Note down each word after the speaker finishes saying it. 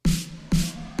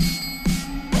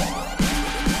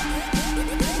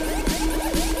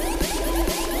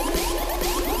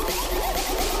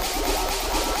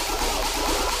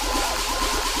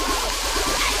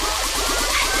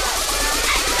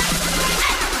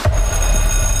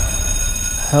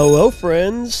Hello,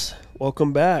 friends.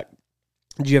 Welcome back.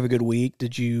 Did you have a good week?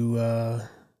 Did you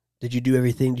do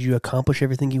everything? Did you accomplish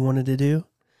everything you wanted to do?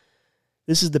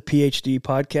 This is the PhD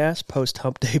podcast, Post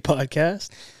Hump Day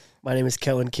podcast. My name is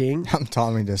Kellen King. I'm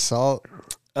Tommy DeSalt.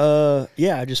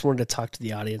 Yeah, I just wanted to talk to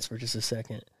the audience for just a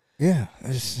second. Yeah,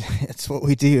 it's what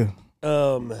we do.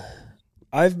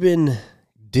 I've been.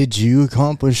 Did you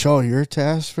accomplish all your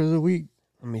tasks for the week?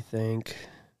 Let me think.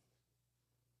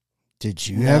 Did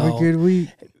you have a good week?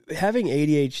 Having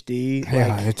ADHD,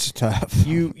 Yeah, it's tough.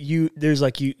 There's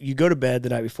like you go to bed the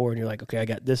night before and you're like, okay, I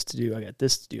got this to do, I got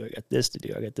this to do, I got this to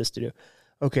do, I got this to do.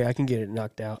 Okay, I can get it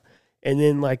knocked out. And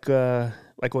then like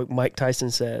what Mike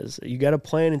Tyson says, you got to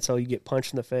plan until you get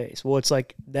punched in the face. Well, it's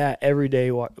like that every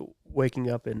day waking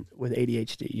up with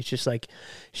ADHD. It's just like,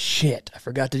 shit, I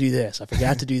forgot to do this, I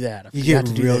forgot to do that. You get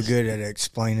real good at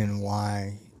explaining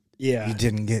why you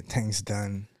didn't get things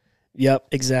done. Yep,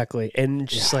 exactly. And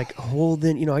just like, oh,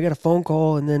 then, I got a phone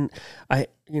call, and then I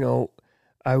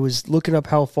was looking up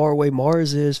how far away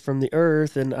Mars is from the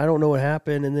Earth, and I don't know what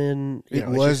happened, and then it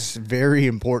was very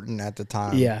important at the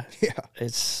time. Yeah. Yeah.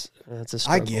 It's a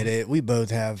struggle. I get it. We both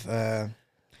have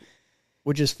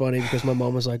which is funny because my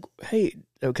mom was like, hey,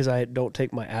 because I don't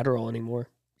take my Adderall anymore.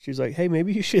 She was like, hey,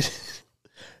 maybe you should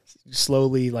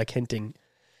slowly like hinting,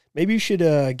 maybe you should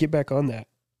get back on that.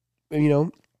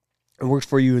 And, it worked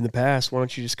for you in the past. Why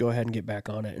don't you just go ahead and get back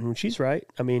on it? And she's right.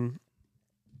 I mean,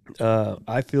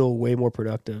 I feel way more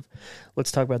productive.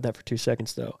 Let's talk about that for 2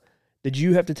 seconds, though. Did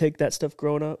you have to take that stuff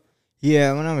growing up?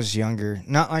 Yeah, when I was younger.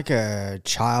 Not like a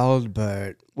child,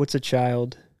 but... What's a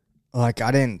child? Like,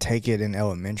 I didn't take it in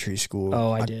elementary school.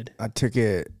 Oh, I did. I took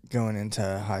it going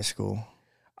into high school.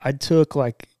 I took,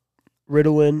 like,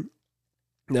 Ritalin.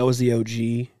 That was the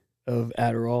OG of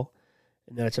Adderall.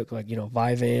 And then I took like,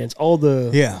 Vyvanse, all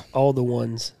the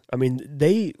ones. I mean,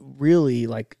 they really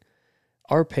like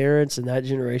our parents and that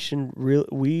generation.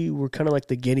 We were kind of like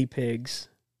the guinea pigs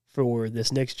for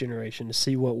this next generation to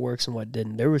see what works and what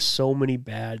didn't. There were so many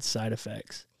bad side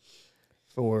effects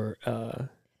for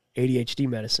ADHD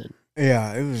medicine.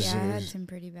 Yeah, it was. Yeah, I had some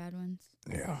pretty bad ones.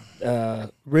 Yeah,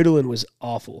 Ritalin was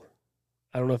awful.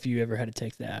 I don't know if you ever had to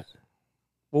take that.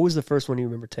 What was the first one you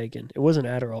remember taking? It wasn't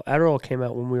Adderall. Adderall came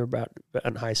out when we were about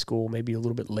in high school, maybe a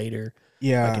little bit later.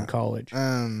 Yeah, like in college.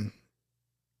 I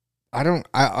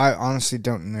honestly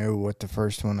don't know what the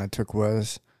first one I took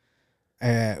was.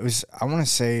 It was. I want to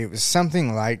say it was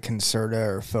something like Concerta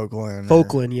or Focalin.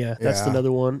 Focalin, yeah, that's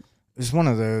another one. It was one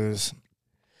of those.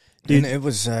 Dude, and it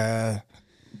was.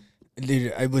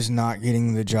 Dude, it was not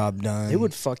getting the job done. It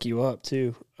would fuck you up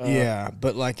too. Yeah,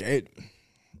 but like it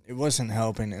wasn't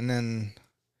helping, and then.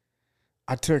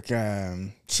 I took,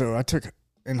 in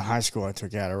high school, I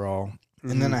took Adderall,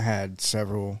 and then I had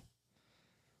several,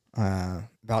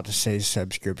 about to say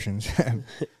prescriptions for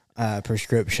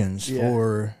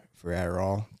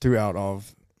Adderall throughout all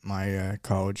of my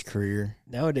college career.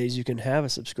 Nowadays, you can have a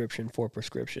subscription for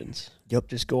prescriptions. Yep.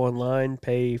 Just go online,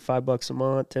 pay $5 a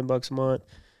month, $10 a month,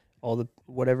 all the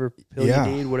whatever pill you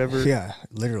need, whatever. Yeah,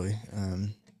 literally.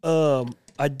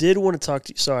 I did want to talk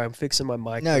to you. Sorry, I'm fixing my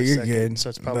mic. No, you're good. So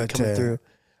it's probably coming through.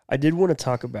 I did want to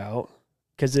talk about,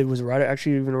 because it was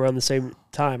actually even around the same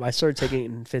time. I started taking it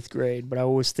in 5th grade, but I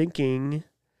was thinking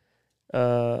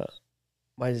my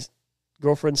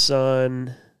girlfriend's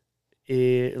son,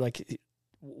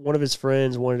 one of his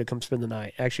friends wanted to come spend the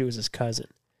night. Actually, it was his cousin.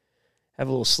 Have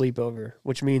a little sleepover,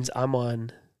 which means I'm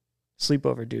on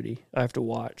sleepover duty. I have to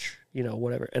watch,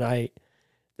 whatever. And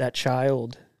that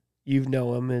child... You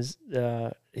know him as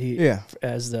he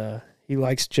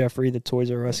likes Jeffrey, the Toys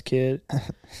R Us kid.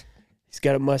 He's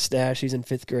got a mustache. He's in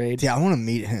 5th grade. Yeah, I want to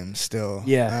meet him still.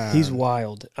 Yeah, he's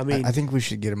wild. I mean, I think we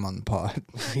should get him on the pod.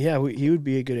 Yeah, he would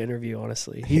be a good interview.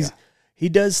 Honestly, he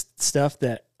does stuff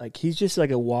that like he's just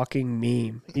like a walking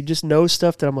meme. He just knows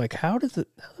stuff that I'm like, how the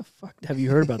fuck have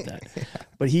you heard about that? Yeah.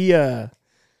 But he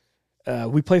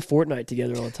we play Fortnite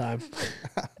together all the time.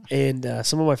 And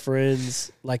some of my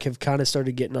friends like have kind of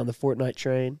started getting on the Fortnite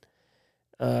train.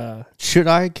 Should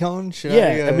I, Kellen?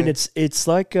 I mean, it's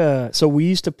like so we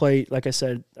used to play, like I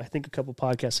said, I think a couple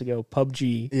podcasts ago,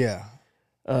 PUBG. Yeah.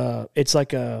 It's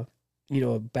like a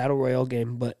battle royale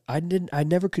game, but I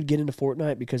never could get into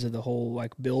Fortnite because of the whole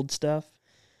like build stuff.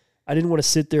 I didn't want to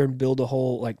sit there and build a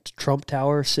whole like Trump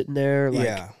Tower sitting there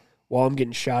while I'm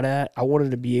getting shot at. I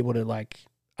wanted to be able to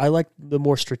I like the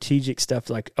more strategic stuff.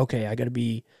 Like, okay, I got to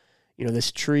be,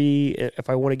 this tree. If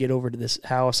I want to get over to this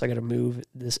house, I got to move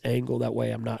this angle. That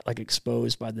way I'm not like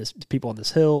exposed by this people on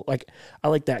this hill. Like, I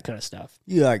like that kind of stuff.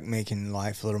 You like making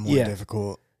life a little more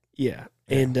difficult. Yeah.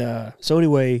 And so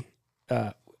anyway,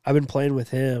 I've been playing with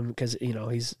him because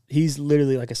he's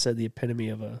literally, like I said, the epitome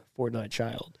of a Fortnite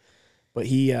child. But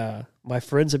my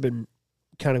friends have been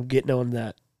kind of getting on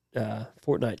that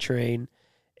Fortnite train,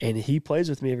 and he plays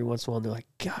with me every once in a while. And they're like,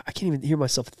 God, I can't even hear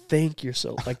myself think. You're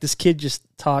so like this kid just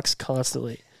talks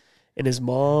constantly, and his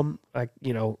mom,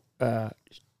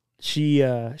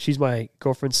 she's my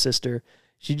girlfriend's sister.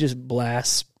 She just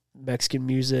blasts Mexican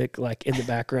music like in the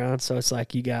background, so it's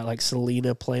like you got like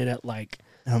Selena playing at like.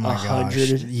 Oh my gosh!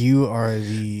 You are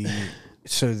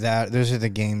those are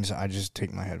the games I just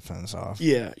take my headphones off.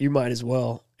 Yeah, you might as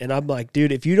well. And I'm like,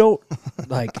 dude, if you don't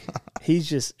like, he's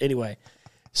just anyway.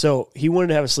 So he wanted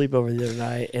to have a sleepover the other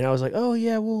night, and I was like, oh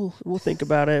yeah, we'll think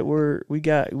about it. We're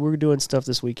doing stuff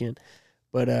this weekend,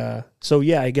 but so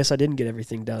yeah, I guess I didn't get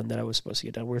everything done that I was supposed to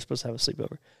get done. We were supposed to have a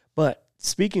sleepover. But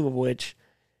speaking of which,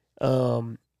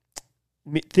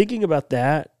 thinking about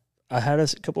that. I had a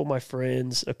couple of my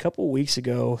friends a couple of weeks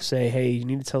ago say, hey, you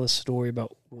need to tell a story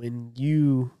about when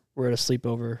you were at a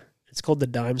sleepover. It's called the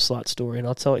dime slot story, and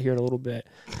I'll tell it here in a little bit.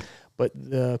 But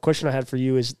the question I had for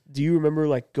you is, do you remember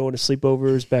like going to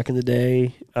sleepovers back in the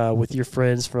day with your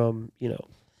friends from,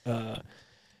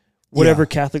 whatever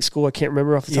Catholic school? I can't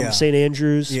remember off the top of St.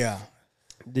 Andrews. Yeah.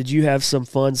 Did you have some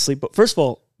fun sleepover? First of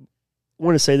all, I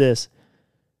want to say this.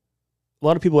 A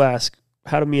lot of people ask,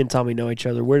 how do me and Tommy know each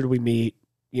other? Where did we meet?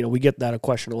 We get that a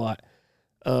question a lot.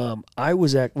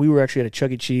 We were actually at a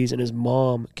Chuck E. Cheese, and his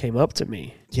mom came up to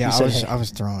me. Yeah, I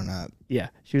was throwing up. Yeah,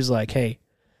 she was like, "Hey,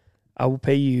 I will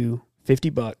pay you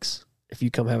 $50 if you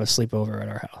come have a sleepover at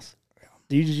our house."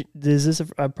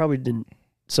 I probably didn't.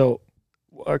 So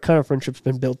our kind of friendship's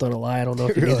been built on a lie. I don't know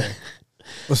if you really.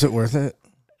 Was it worth it?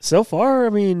 So far, I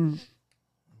mean.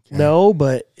 No,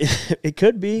 but it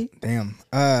could be. Damn.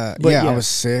 I was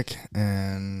sick,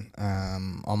 and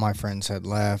all my friends had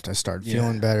left. I started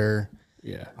feeling better.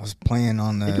 Yeah. I was playing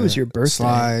on the I think it was your birthday.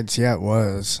 slides. Yeah, it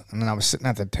was. And then I was sitting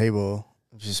at the table,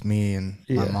 just me and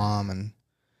my mom, and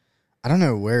I don't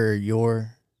know where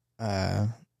your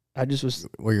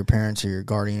where your parents or your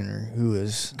guardian or who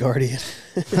is guardian.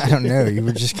 I don't know. You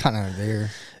were just kind of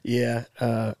there. Yeah.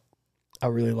 I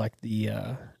really like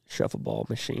the shuffleball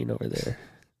machine over there.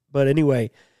 But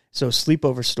anyway, so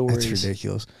sleepover stories. That's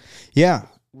ridiculous. Yeah.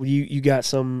 You got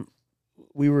some.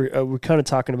 We were kind of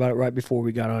talking about it right before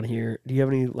we got on here. Do you have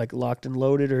any like locked and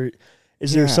loaded, or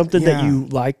is there something that you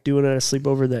like doing at a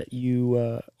sleepover that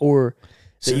you or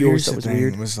that you always thought was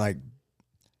weird? It was like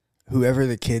whoever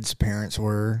the kids' parents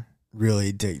were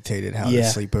really dictated how the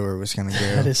sleepover was going to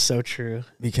go. That is so true.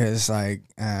 Because like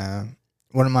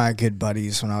one of my good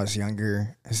buddies when I was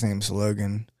younger, his name's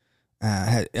Logan.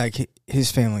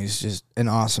 His family is just an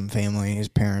awesome family. His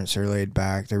parents are laid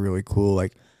back. They're really cool.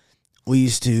 Like we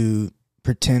used to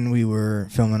pretend we were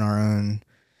filming our own,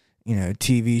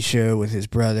 TV show with his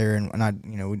brother, and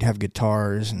we'd have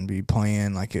guitars and be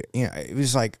playing it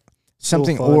was like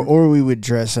something, or we would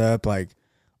dress up like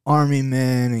army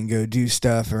men and go do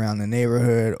stuff around the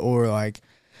neighborhood, or like,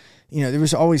 there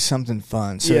was always something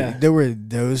fun. So there were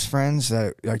those friends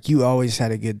that like you always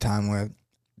had a good time with.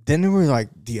 Then there were like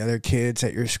the other kids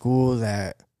at your school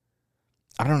that,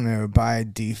 I don't know, by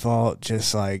default,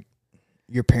 just like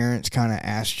your parents kind of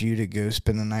asked you to go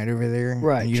spend the night over there.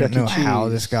 Right. And you don't know how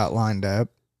this got lined up.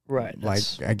 Right. Like,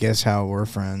 I guess how we're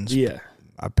friends. Yeah.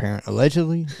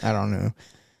 Allegedly. I don't know.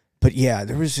 But yeah,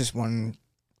 there was just one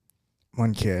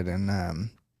kid,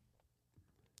 and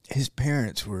his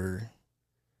parents were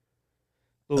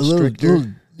a little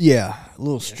stricter. A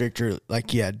little stricter. Like,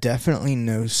 definitely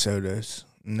no sodas.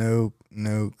 No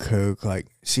Coke. Like,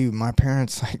 see, my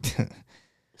parents, like,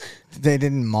 they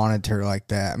didn't monitor like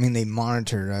that. I mean, they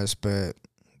monitored us, but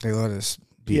they let us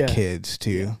be kids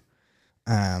too.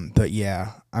 But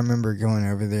yeah, I remember going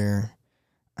over there,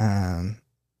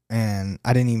 and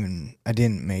I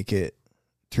didn't make it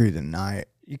through the night.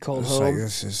 You called home? Like,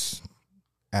 this is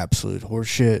absolute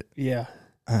horseshit. Yeah.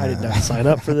 I did not sign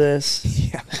up for this.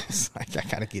 Yeah. It's like, I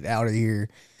gotta get out of here.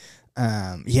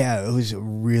 It was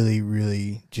really,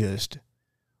 really just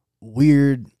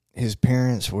weird. His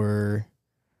parents were,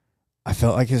 I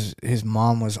felt like his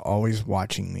mom was always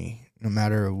watching me, no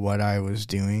matter what I was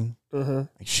doing. Uh-huh.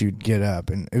 Like she would get up,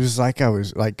 and it was like I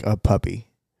was like a puppy.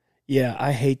 Yeah,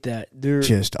 I hate that. They're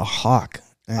just a hawk.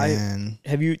 And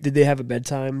did they have a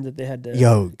bedtime that they had to?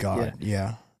 Yo, God,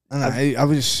 yeah. And I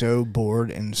was so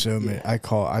bored, and so I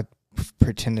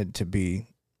pretended to be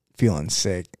feeling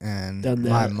sick, and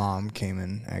my mom came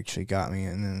and actually got me,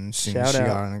 and then as soon as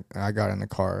I got in the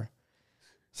car,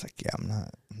 it's like, I'm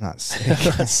not sick.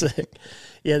 I'm not sick.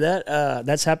 Yeah,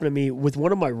 that's happened to me with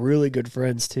one of my really good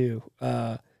friends too.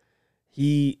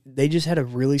 They just had a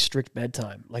really strict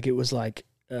bedtime. Like it was like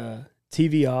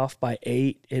TV off by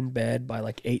 8, in bed by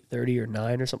like 8:30 or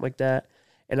 9 or something like that.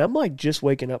 And I'm like just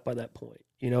waking up by that point.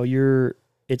 You know,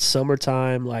 it's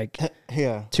summertime, like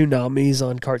Yeah. Toonami's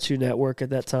on Cartoon Network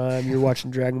at that time. You're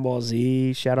watching Dragon Ball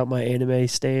Z. Shout out my anime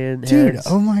stan Dude, heads.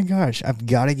 oh my gosh. I've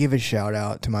got to give a shout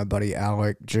out to my buddy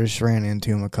Alec. Just ran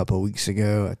into him a couple of weeks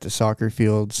ago at the soccer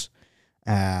fields.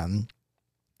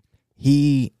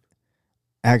 He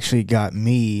actually got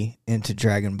me into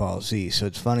Dragon Ball Z. So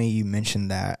it's funny you mentioned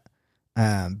that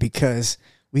because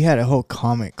we had a whole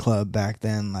comic club back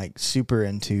then, like super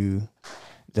into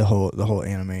the whole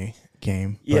anime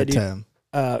game. Yeah, but, dude.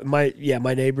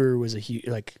 My neighbor was a huge,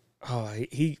 like,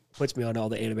 he puts me on all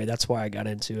the anime. That's why I got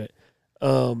into it.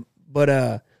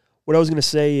 But what I was gonna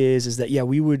say is that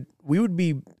we would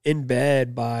be in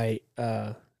bed by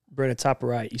Brenna, top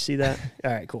right. You see that?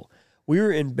 All right, cool. We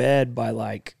were in bed by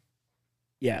like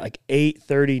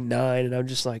 8:39, and I'm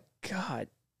just like, God,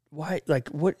 why? Like,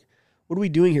 what are we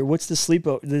doing here? What's the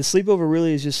sleepover? The sleepover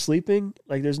really is just sleeping.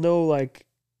 Like, there's no like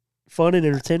fun and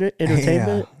entertainment.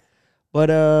 Yeah. But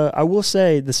I will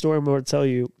say the story I'm going to tell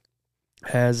you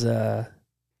has, I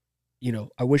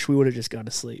wish we would have just gone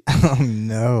to sleep. Oh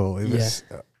no! It was.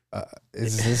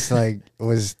 Is this like,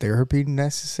 was therapy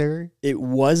necessary? It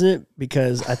wasn't,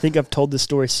 because I think I've told this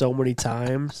story so many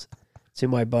times to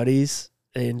my buddies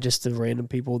and just to random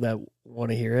people that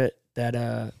want to hear it that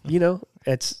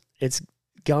it's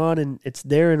gone and it's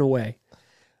there in a way.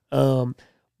 So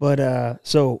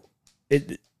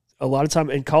it. A lot of time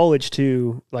in college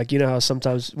too, like, you know how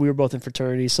sometimes we were both in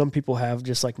fraternities. Some people have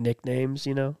just like nicknames,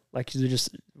 like they're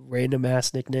just random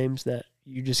ass nicknames that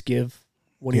you just give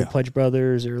one of your pledge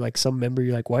brothers or like some member.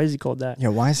 You're like, why is he called that? Yeah,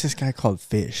 why is this guy called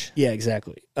Fish? Yeah,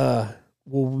 exactly. Well,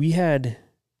 we had,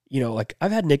 like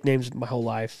I've had nicknames my whole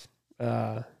life.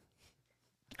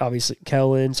 Obviously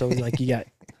Kellen. So like you got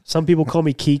some people call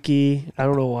me Kiki. I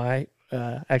don't know why.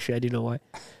 Actually, I do know why.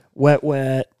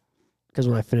 Wet. Because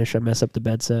when I finish, I mess up the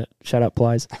bed set. Shout out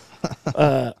Plies.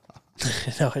 No,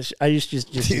 I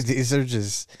just Dude, these are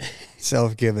just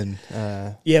self-given.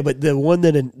 Yeah, but the one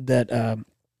that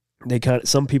they kind of,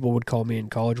 some people would call me in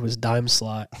college was Dime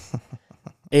Slot,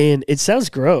 and it sounds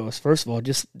gross. First of all,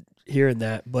 just hearing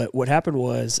that. But what happened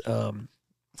was,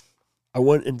 I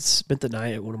went and spent the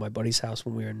night at one of my buddy's house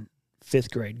when we were in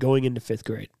 5th grade, going into 5th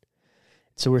grade.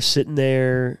 So we're sitting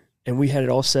there, and we had it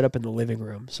all set up in the living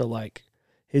room. So like.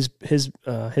 His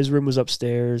room was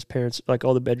upstairs. Parents, like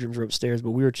all the bedrooms were upstairs,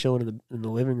 but we were chilling in the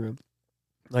living room,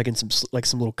 like in some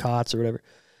little cots or whatever.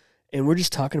 And we're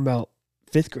just talking about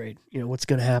 5th grade. What's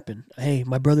gonna happen? Hey,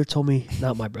 my brother told me,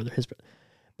 not my brother, his brother.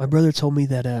 My brother told me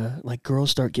that like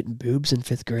girls start getting boobs in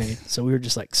 5th grade. So we were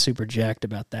just like super jacked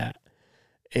about that.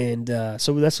 And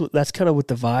so that's kind of what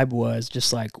the vibe was,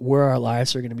 just like where our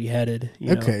lives are gonna be headed.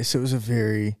 Okay, so it was a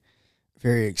very,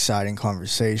 very exciting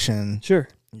conversation. Sure.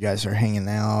 You guys are hanging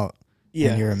out,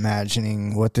 Yeah. and you're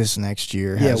imagining what this next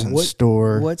year has in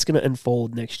store. What's going to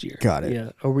unfold next year? Got it. Yeah.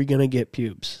 Are we going to get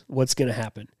pubes? What's going to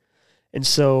happen? And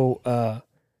so, but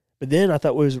then I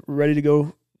thought we was ready to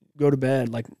go to bed.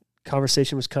 Like,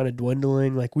 conversation was kind of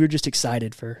dwindling. Like, we were just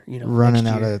excited for, running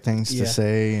next out year. of things to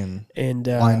say and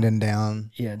winding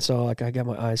down. Yeah. And so, like, I got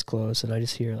my eyes closed and I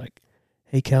just hear, like,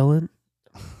 hey, Kellen.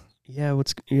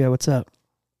 What's up?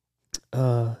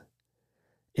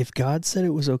 If God said it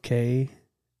was okay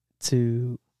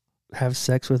to have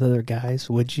sex with other guys,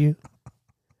 would you?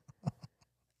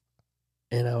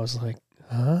 And I was like,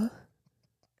 huh?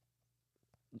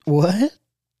 What?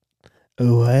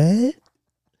 I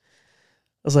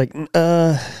was like,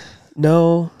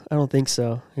 no, I don't think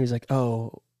so. He was like,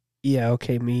 oh, yeah,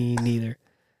 okay, me neither.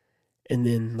 And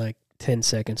then like 10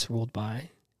 seconds rolled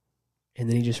by, and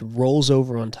then he just rolls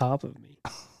over on top of me.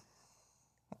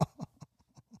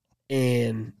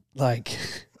 And like,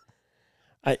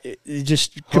 it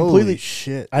just completely. Holy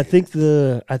shit! I think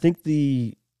the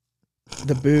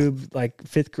boob, like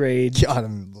 5th grade, got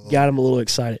him a little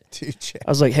excited. Dude, I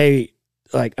was like, hey,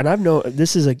 like, and I've known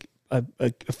this is like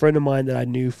a friend of mine that I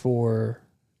knew for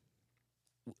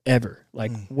ever,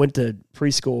 like went to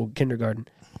preschool, kindergarten,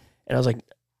 and I was like,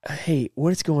 hey, what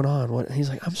is going on? What? And he's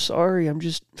like, I'm sorry, I'm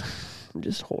just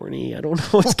horny. I don't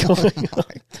know what's going on.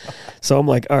 So I'm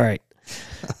like, all right.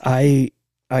 I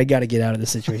got to get out of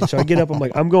this situation. So I get up. I'm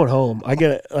like, I'm going home. I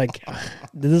get like, at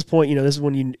this point, this is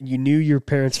when you knew your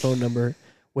parents' phone number,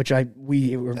 which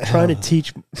we were trying to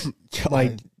teach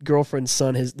my girlfriend's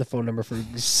son the phone number for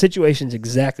situations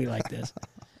exactly like this.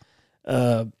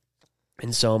 And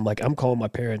so I'm like, I'm calling my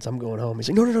parents. I'm going home. He's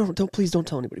like, no, please don't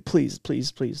tell anybody. Please.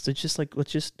 It's just like, we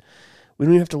don't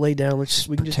even have to lay down. We can just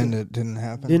pretend it didn't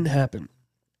happen. Didn't happen.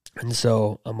 And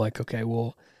so I'm like, okay,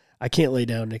 well, I can't lay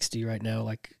down next to you right now.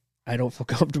 Like, I don't feel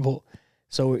comfortable.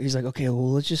 So he's like, okay,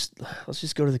 well, let's just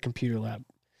go to the computer lab.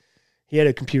 He had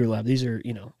a computer lab. These are,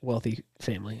 wealthy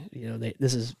family.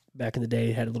 This is back in the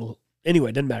day. Had a little, anyway,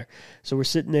 it doesn't matter. So we're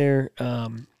sitting there,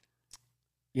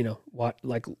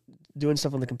 doing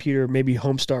stuff on the computer, maybe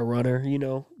Homestar Runner,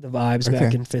 the vibes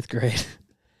back in 5th grade.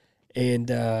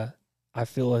 And I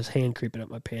feel his hand creeping up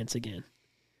my pants again.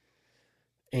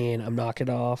 And I'm knocking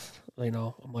it off.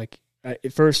 I'm like,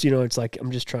 at first, it's like,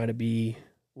 I'm just trying to be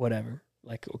whatever.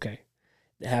 Like, okay.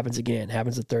 It happens again.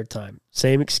 Happens the 3rd time.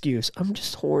 Same excuse. I'm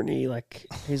just horny. Like,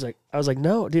 he's like, I was like,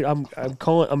 no, dude,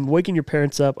 I'm waking your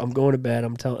parents up. I'm going to bed.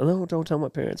 No, don't tell my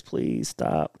parents, please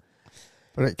stop.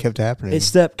 But it kept happening.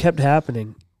 It kept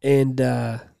happening. And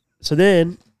so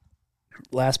then,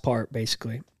 last part,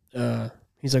 basically,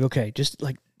 he's like, okay, just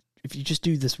like, if you just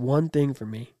do this one thing for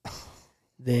me,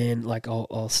 then like,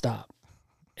 I'll stop.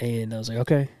 And I was like,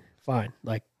 okay, fine.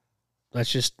 Like,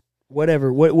 let's just,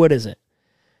 whatever. What is it?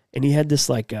 And he had this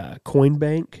like coin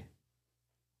bank,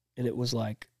 and it was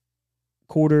like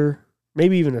quarter,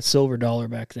 maybe even a silver dollar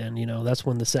back then. That's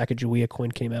when the Sacagawea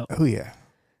coin came out. Oh yeah.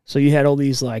 So you had all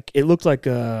these like, it looked like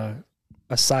a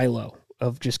silo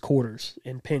of just quarters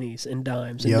and pennies and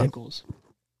dimes and nickels.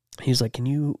 He's like, can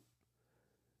you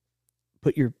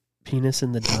put your penis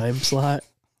in the dime slot?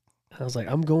 I was like,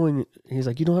 I'm going. He's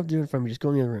like, you don't have to do it for me. Just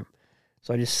go in the other room.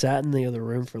 So I just sat in the other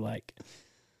room for like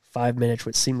 5 minutes,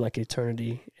 which seemed like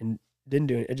eternity, and didn't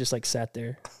do it. I just like sat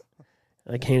there,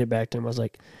 like handed it back to him. I was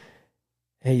like,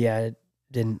 hey, yeah, it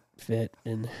didn't fit.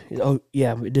 And oh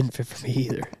yeah, it didn't fit for me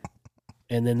either.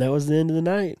 And then that was the end of the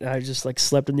night. I just like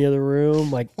slept in the other room,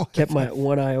 like kept my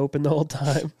one eye open the whole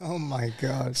time. Oh my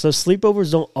God. So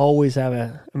sleepovers don't always have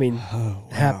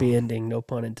happy ending, no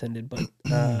pun intended. But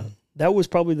that was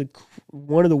probably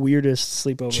one of the weirdest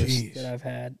sleepovers that I've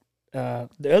had.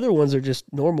 The other ones are just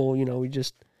normal, we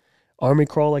just army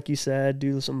crawl, like you said,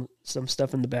 do some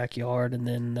stuff in the backyard, and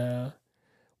then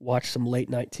watch some late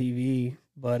night TV.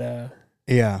 But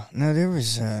there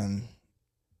was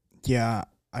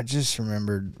I just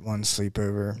remembered one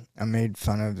sleepover. I made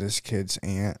fun of this kid's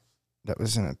aunt that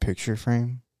was in a picture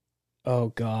frame. Oh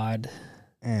God!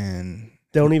 And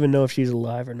don't even know if she's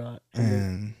alive or not.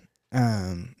 And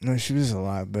no, she was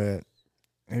alive, but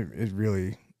it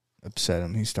really upset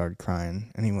him. He started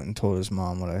crying, and he went and told his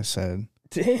mom what I said.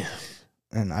 Damn.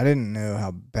 And I didn't know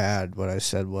how bad what I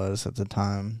said was at the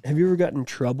time. Have you ever gotten in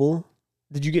trouble?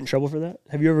 Did you get in trouble for that?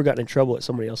 Have you ever gotten in trouble at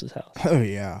somebody else's house? Oh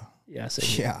yeah. Yeah.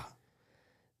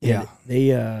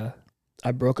 Yeah.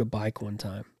 I broke a bike one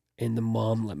time, and the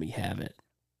mom let me have it,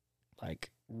 like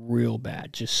real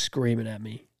bad, just screaming at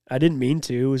me. I didn't mean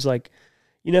to. It was like,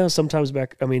 sometimes I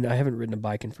haven't ridden a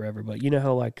bike in forever, but you know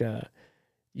how like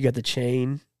you got the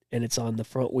chain and it's on the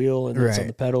front wheel and it's on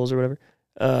the pedals or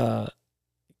whatever.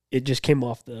 It just came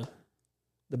off the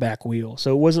back wheel,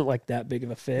 so it wasn't like that big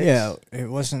of a fix. Yeah, it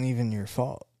wasn't even your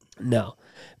fault. No.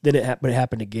 Then it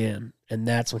happened again, and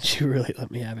that's when she really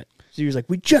let me have it. She was like,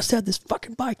 "We just had this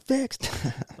fucking bike fixed."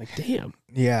 I'm like, damn.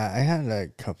 Yeah, I had a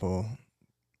couple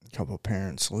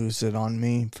parents lose it on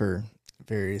me for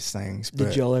various things. But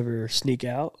did y'all ever sneak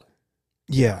out?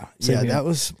 Yeah, that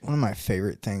was one of my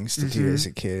favorite things to do as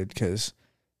a kid, because,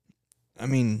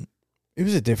 it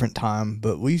was a different time,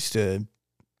 but we used to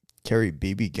carry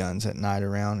BB guns at night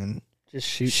around and just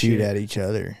shoot at each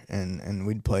other, and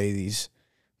we'd play these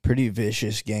pretty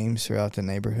vicious games throughout the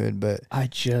neighborhood. But I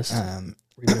just some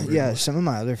of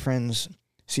my other friends,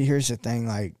 see, here's the thing,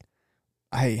 like,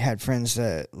 I had friends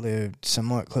that lived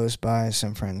somewhat close by,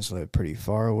 some friends lived pretty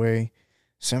far away,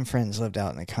 some friends lived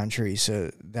out in the country, so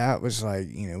that was like,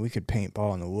 we could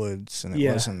paintball in the woods, and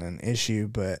it wasn't an issue,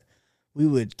 but we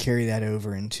would carry that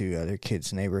over into other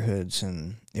kids' neighborhoods,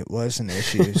 and it was an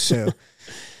issue. So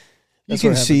you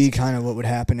can see kind of what would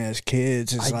happen as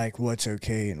kids is like what's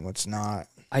okay and what's not.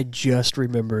 I just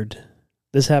remembered,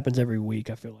 this happens every week,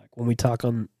 I feel like. When we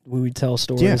tell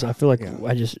stories, I feel like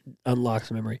I just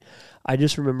unlock memory. I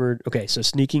just remembered, okay, so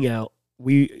sneaking out,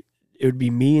 it would be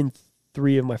me and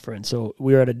 3 of my friends. So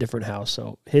we were at a different house.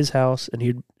 So his house, and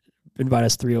he'd invite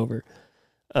us 3 over.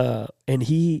 And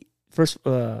he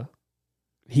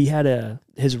had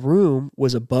his room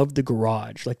was above the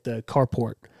garage, like the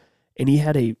carport, and he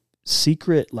had a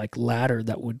secret like ladder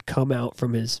that would come out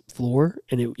from his floor,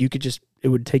 and it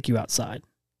would take you outside,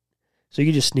 so you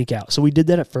could just sneak out. So we did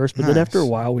that at first, but then after a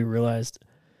while we realized,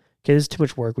 okay, this is too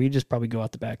much work. We just probably go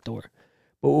out the back door.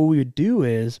 But what we would do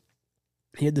is,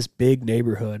 he had this big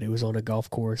neighborhood. It was on a golf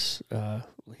course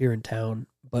here in town,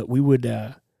 but we would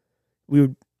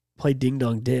play ding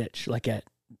dong ditch like at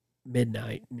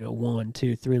midnight, 1,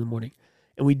 2, 3 in the morning.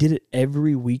 And we did it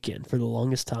every weekend for the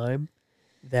longest time,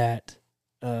 that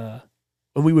and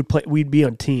we would play. We'd be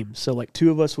on teams, so like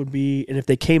two of us would be, and if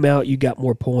they came out, you got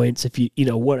more points. If you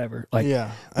know whatever, like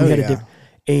yeah, we had a different.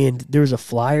 And there was a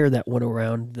flyer that went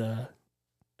around the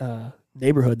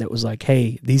neighborhood that was like,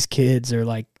 "Hey, these kids are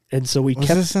like," and so we was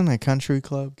kept. this in a country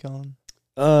club, Kellen?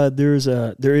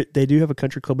 They do have a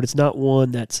country club, but it's not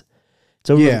one that's. It's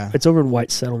over. Yeah. It's over in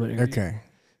White Settlement area. Okay.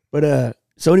 But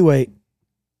so anyway,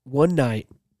 one night,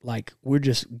 like we're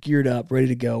just geared up, ready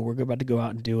to go. We're about to go out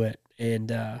and do it,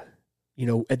 and you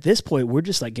know, at this point, we're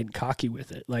just like getting cocky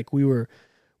with it. Like we'd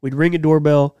ring a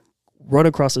doorbell, run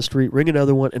across the street, ring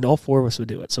another one, and all four of us would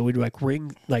do it. So we'd like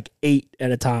ring like 8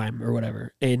 at a time or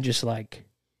whatever, and just like,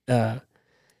 but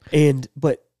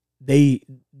the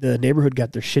neighborhood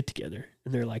got their shit together.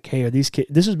 And they're like, "Hey, are these kids?"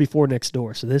 This was before next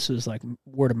door, so this was like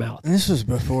word of mouth. And this was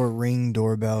before Ring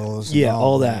doorbells. Yeah,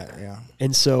 all that. Yeah.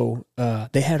 And so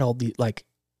they had all the like,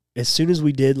 as soon as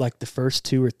we did like the first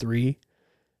 2 or 3,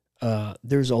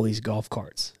 there's all these golf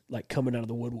carts like coming out of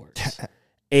the woodworks,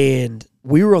 and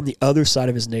we were on the other side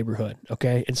of his neighborhood.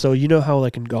 Okay, and so you know how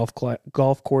like in golf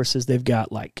courses they've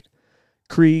got like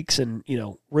creeks and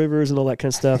rivers and all that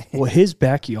kind of stuff. Well, his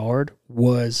backyard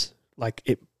was like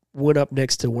it went up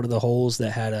next to one of the holes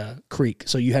that had a creek,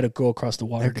 so you had to go across the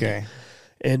water. Okay.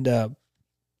 And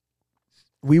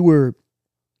we were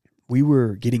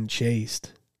getting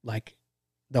chased. Like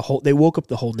they woke up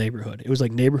the whole neighborhood. It was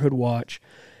like neighborhood watch,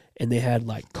 and they had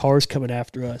like cars coming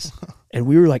after us, and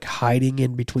we were like hiding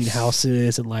in between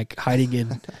houses and like hiding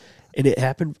in. And it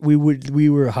happened. We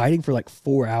were hiding for like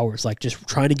 4 hours, like just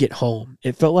trying to get home.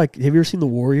 It felt like, have you ever seen The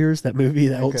Warriors? That movie,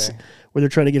 where they're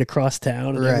trying to get across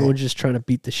town and everyone's just trying to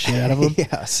beat the shit out of them.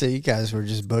 Yeah, so you guys were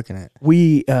just booking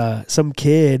it. Some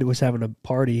kid was having a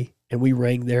party, and we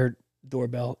rang their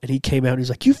doorbell, and he came out and he's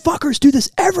like, "You fuckers do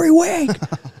this every week."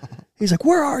 He's like,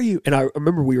 "Where are you?" And I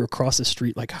remember we were across the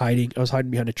street, like hiding. I was hiding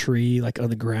behind a tree, like on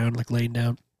the ground, like laying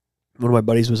down. One of my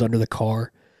buddies was under the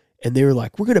car. And they were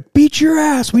like, "We're gonna beat your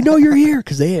ass. We know you're here,"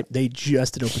 because they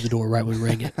just had opened the door right when we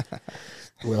rang it.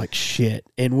 We're like, "Shit!"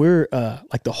 And we're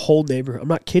like the whole neighborhood. I'm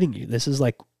not kidding you. This is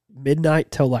like midnight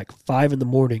till like 5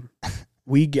 a.m.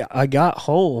 I got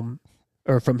home,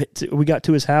 or we got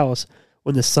to his house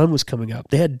when the sun was coming up.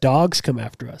 They had dogs come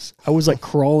after us. I was like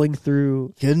crawling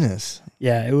through. Goodness.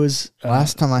 Yeah, it was.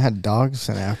 Last time I had dogs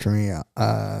sent after me,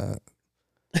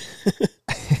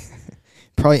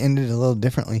 probably ended a little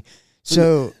differently.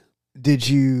 So. Did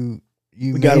you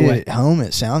got away at home?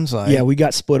 It sounds like. Yeah, we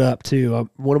got split up too.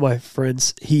 One of my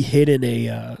friends, he hid in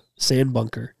a sand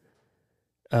bunker,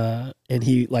 and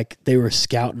they were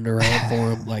scouting around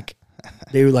for him. Like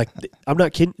they were like, I'm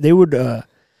not kidding. They were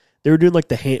doing like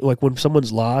the hand, like when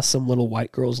someone's lost, some little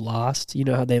white girl's lost. You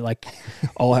know how they like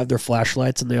all have their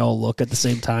flashlights and they all look at the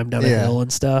same time down a hill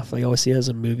and stuff. Like you always see those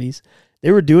in movies. They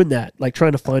were doing that, like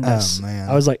trying to find us. Man.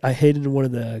 I was like, I hid in one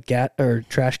of the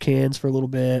trash cans for a little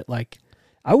bit. Like,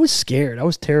 I was scared. I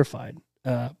was terrified.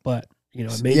 But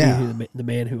it made me the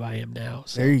man who I am now.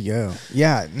 So. There you go.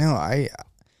 Yeah. No,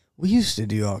 we used to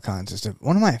do all kinds of stuff.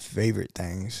 One of my favorite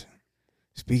things,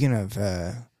 speaking of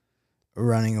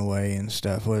running away and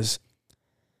stuff, was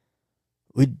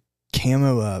we'd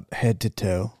camo up head to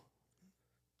toe,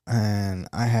 and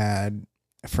I had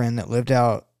a friend that lived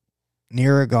out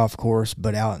near a golf course,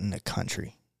 but out in the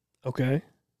country. Okay.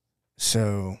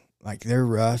 So, like, their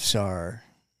roughs are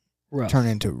turn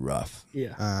into rough.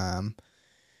 Yeah.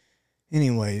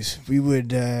 Anyways, we would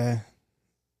go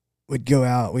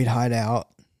out. We'd hide out,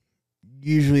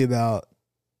 usually about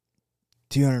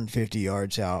 250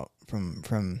 yards out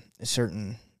from a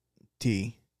certain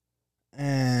tee,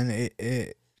 and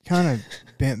it kind of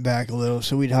bent back a little.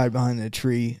 So we'd hide behind the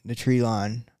tree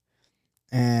line,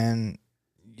 and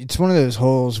it's one of those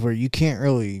holes where you can't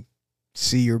really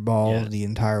see your ball the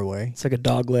entire way. It's like a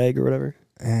dog leg or whatever.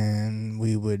 And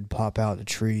we would pop out the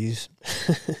trees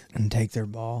and take their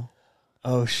ball.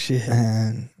 Oh, shit.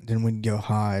 And then we'd go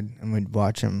hide and we'd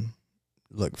watch them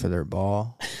look for their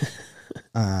ball.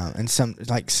 And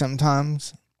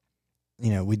sometimes,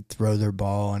 we'd throw their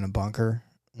ball in a bunker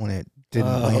when it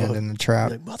didn't land in the trap.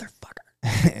 Like, motherfucker.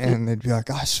 And they'd be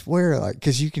like, I swear, like,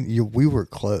 because we were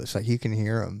close, like you can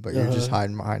hear them, but you're just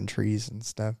hiding behind trees and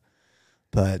stuff.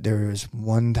 But there was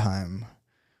one time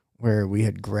where we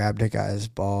had grabbed a guy's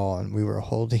ball and we were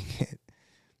holding it,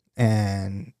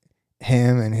 and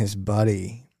him and his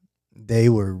buddy, they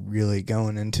were really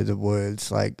going into the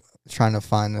woods, like trying to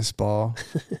find this ball.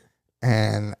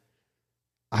 And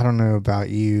I don't know about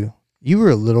you. You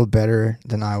were a little better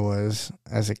than I was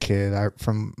as a kid,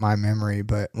 from my memory.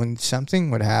 But when something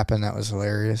would happen that was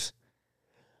hilarious,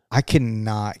 I could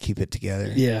not keep it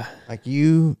together. Yeah. Like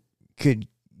you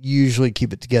usually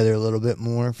keep it together a little bit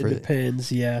more for It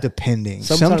depends, yeah. depending.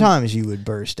 Sometimes- Sometimes you would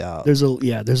burst out. There's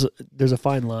a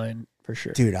fine line for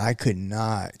sure. Dude, I could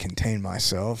not contain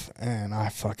myself, and I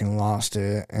fucking lost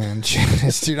it. And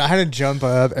dude, I had to jump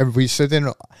up. And we sit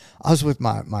there. I was with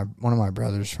my one of my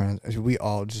brother's friends. We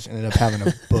all just ended up having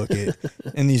to book it.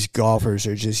 And these golfers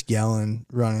are just yelling,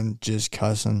 running, just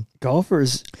cussing.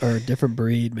 Golfers are a different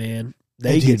breed, man.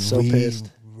 They And get dude, so we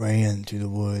pissed. ran through the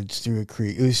woods, through a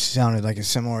creek. It sounded like a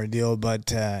similar deal,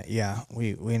 but yeah,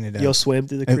 we ended up. Y'all swam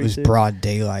through the It creek was too? broad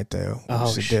daylight though. It Oh,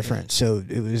 was shit. different. So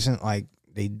it wasn't like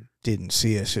they didn't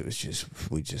see us. It was just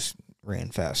we just ran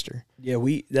faster. Yeah,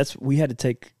 we had to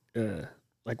take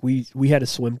we had to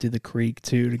swim through the creek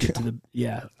too to get to the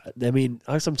I mean,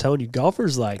 I'm telling you,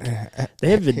 golfers like they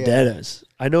have vendettas.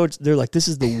 I know they're like this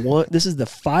is the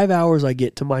 5 hours I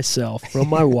get to myself from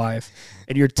my wife,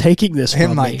 and you're taking this And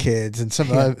from my me, kids and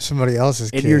somebody else's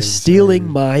and kids. you're stealing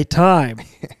my time.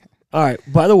 All right.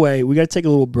 By the way, we got to take a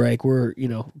little break. We're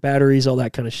batteries, all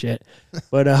that kind of shit.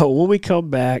 But when we come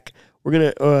back, we're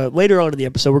gonna later on in the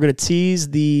episode, we're gonna tease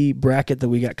the bracket that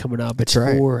we got coming up. That's It's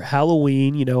right. for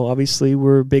Halloween. Obviously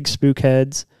we're big spook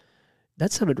heads.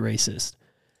 That sounded racist,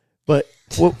 but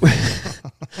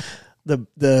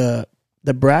the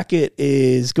bracket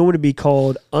is going to be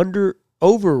called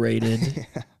overrated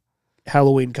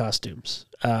Halloween costumes.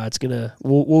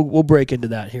 We'll break into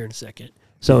that here in a second.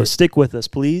 So stick with us,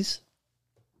 please.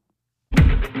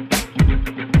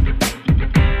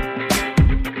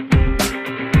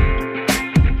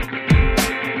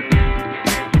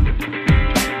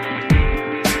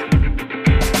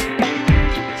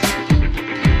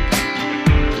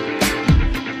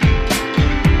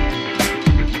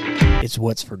 It's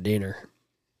what's for dinner.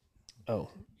 Oh,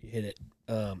 you hit it.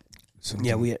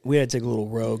 Yeah, we had to take a little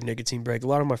rogue nicotine break. A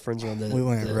lot of my friends are on we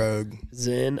went rogue.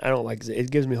 Zen. I don't like Zen. It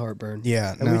gives me heartburn.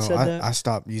 Yeah, Have we said no, that? I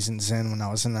stopped using Zen when I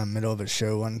was in the middle of a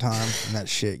show one time, and that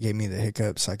shit gave me the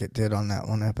hiccups like it did on that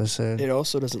one episode. It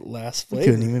also doesn't last We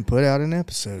flavor. couldn't even put out an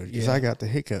episode because Yeah. I got the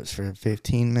hiccups for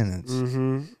 15 minutes.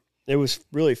 Mm-hmm. It was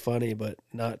really funny, but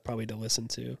not probably to listen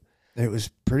to. It was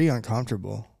pretty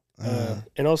uncomfortable.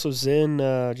 And also Zen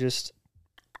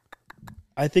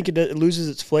I think it loses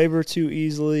its flavor too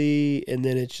easily, and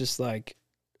then it's just like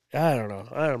I don't know.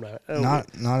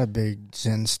 Not a big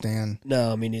Zen stan.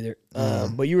 No, me neither.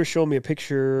 But you were showing me a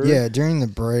picture. Yeah, during the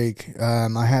break,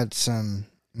 I had some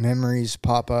memories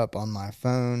pop up on my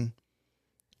phone.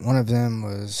 One of them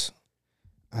was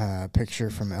a picture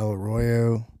from El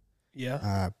Arroyo.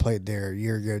 Yeah. Played there a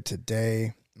year ago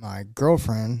today. My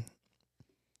girlfriend,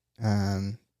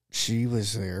 she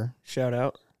was there, Shout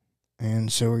out.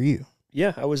 and so were you.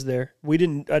 Yeah, I was there. I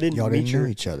didn't Y'all meet didn't her. know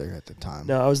each other at the time.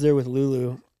 No, I was there with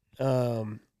Lulu.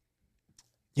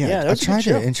 Yeah, that I was a good tried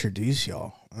show. to introduce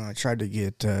y'all. I tried to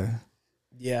get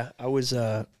Yeah, I was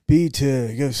B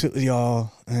to go sit with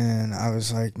y'all, and I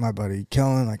was like, my buddy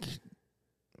Kellen, like,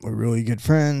 we're really good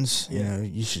friends. Yeah.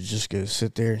 You should just go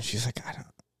sit there. And she's like, I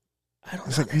don't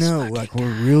was know like, this no, fucking like guy.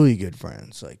 we're really good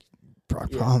friends. Like, I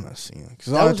Yeah. promise. Because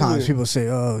a That lot of was times weird. people say,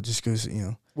 oh, just go.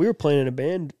 We were playing in a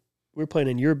band. We were playing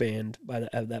in your band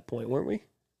at that point, weren't we?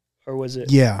 Or was it?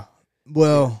 Yeah.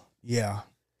 Well, yeah.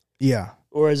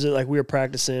 Or is it like we were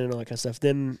practicing and all that kind of stuff?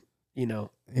 Then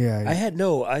Yeah.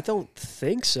 I don't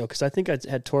think so, because I think I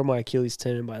had tore my Achilles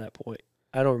tendon by that point.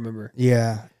 I don't remember.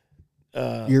 Yeah.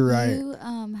 You're right. You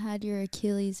had your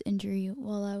Achilles injury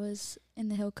while I was in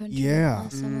the hill country Yeah.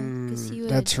 last summer, 'cause you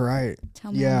would That's right.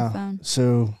 tell me on Yeah. the phone.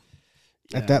 So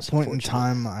Yeah, at that it's point in unfortunate.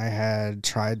 time, I had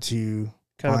tried to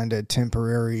Kinda- find a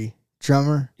temporary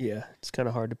drummer. Yeah, it's kind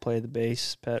of hard to play the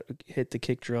bass, hit the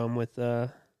kick drum with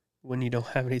when you don't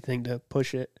have anything to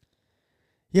push it.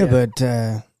 Yeah, Yeah.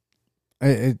 but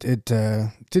it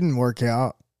didn't work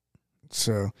out.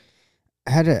 So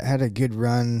I had a good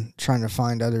run trying to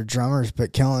find other drummers,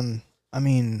 but Kellen, I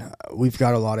mean, we've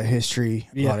got a lot of history,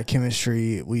 a Yeah. lot of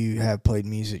chemistry. We have played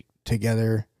music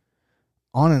together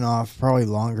on and off probably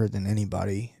longer than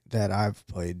anybody that I've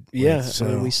played Yeah, with. So I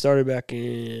mean, we started back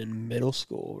in middle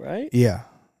school, right? yeah.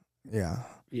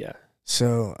 Yeah,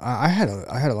 So I had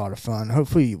a lot of fun.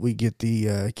 Hopefully we get the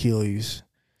Achilles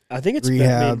I think it's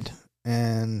rehabbed,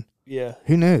 and yeah,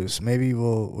 who knows? Maybe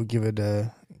we'll give it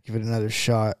another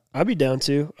shot. I'd be down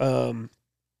to.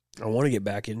 I want to get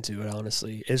back into it.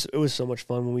 Honestly, it was so much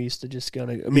fun when we used to just kind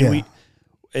of. I mean,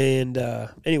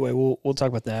 anyway, we'll talk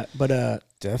about that. But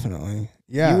Definitely.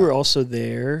 Yeah. you were also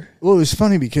there. Well, it was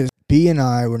funny because B and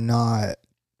I were not.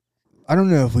 I don't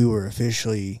know if we were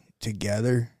officially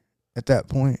together at that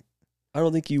point. I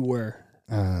don't think you were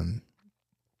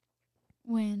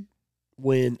When?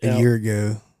 when A year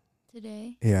ago.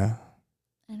 Today? Yeah.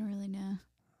 I don't really know.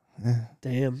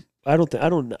 Damn. I don't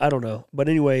know. But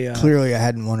anyway, Clearly, I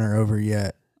hadn't won her over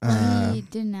yet. He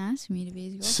didn't ask me to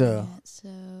be his girlfriend yet,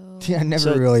 so... Yeah, I never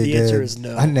So really the did. answer is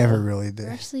no, I never huh? really We're did.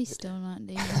 actually still not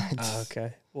dating.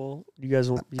 okay. Well, you guys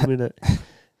want me to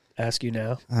ask you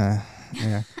now?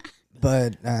 Yeah.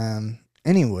 But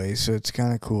anyway, so it's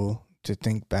kind of cool to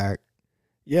think back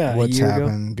Yeah, what's a year ago.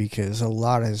 happened because a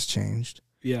lot has changed.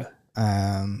 Yeah.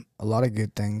 A lot of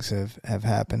good things have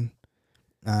happened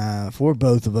for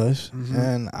both of us. Mhm.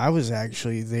 And I was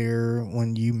actually there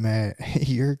when you met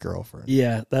your girlfriend.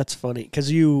 Yeah, that's funny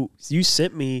because you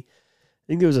sent me, I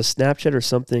think there was a Snapchat or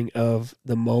something of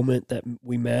the moment that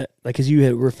we met, like because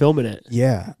were filming it.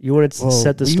 Yeah. You wanted to Well,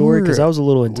 set the we story because were- I was a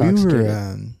little We intoxicated.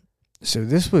 were, so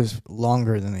this was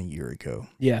longer than a year ago.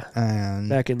 Yeah, And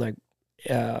back in like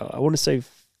I want to say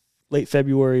late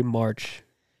February, March.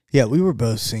 yeah, we were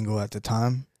both single at the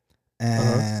time.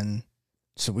 Uh-huh. And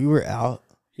so we were out.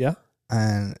 Yeah.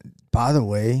 And by the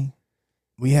way,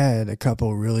 we had a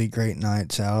couple really great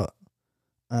nights out.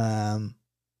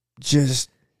 Just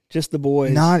Just the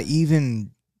boys. not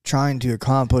even trying to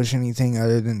accomplish anything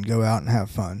other than go out and have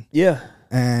fun. Yeah,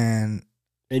 And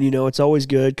and it's always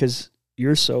good because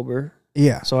you're sober,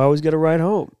 yeah, so I always get a ride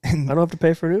home. I and, don't have to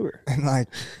pay for an Uber. and like,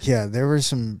 yeah, there were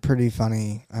some pretty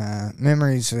funny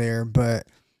memories there. But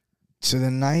so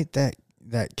the night that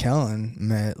Kellen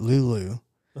met Lulu,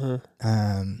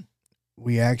 Uh-huh.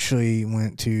 we actually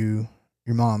went to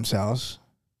your mom's house,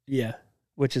 Yeah,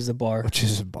 which is the bar. which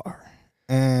is a bar.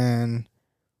 And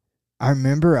I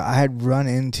remember I had run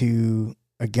into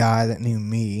a guy that knew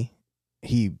me.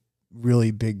 He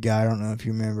really big guy. I don't know if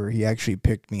you remember. He actually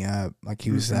picked me up. Like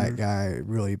he was that Mhm. guy. It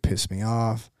really pissed me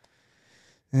off.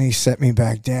 And he set me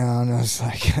back down. I was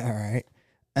like, all right.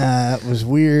 It was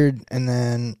weird. And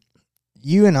then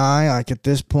you and I, like at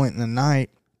this point in the night,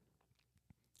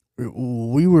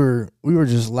 we were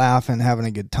just laughing, having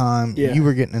a good time. Yeah. You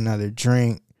were getting another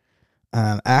drink.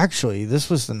 Actually, this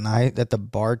was the night that the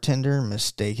bartender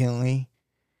mistakenly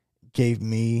gave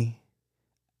me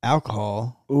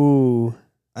alcohol, Ooh,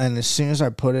 and as soon as I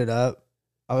put it up,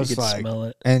 I you was could like, smell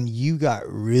it. and you got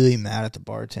really mad at the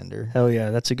bartender, Hell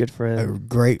yeah, that's a good a friend.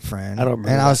 great friend. I don't remember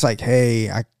And I that. was like, hey,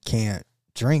 I can't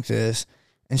drink this.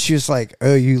 And she was like,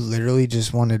 oh, you literally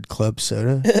just wanted club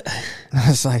soda? And I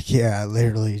was like, yeah, I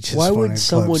literally just Why wanted would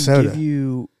someone club soda. give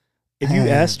you if you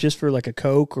asked just for like a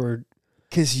Coke or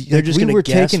Because They're just we gonna were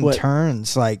guess taking what-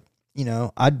 turns, like,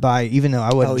 I'd buy, even though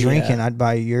I wasn't Oh, yeah. drinking, I'd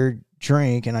buy your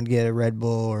drink and I'd get a Red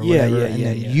Bull or Yeah, whatever, yeah, and yeah,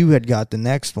 then yeah. you had got the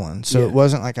next one. So Yeah. it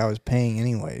wasn't like I was paying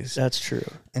anyways. that's true.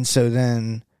 And so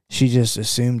then she just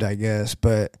assumed, I guess.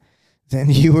 But then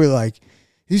you were like,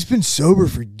 he's been sober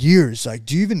for years. Like,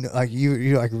 do you even, like,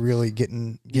 you're like really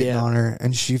getting Yeah. on her,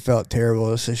 and she felt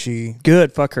terrible. So she,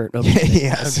 Good, fuck her. No, I'm just kidding.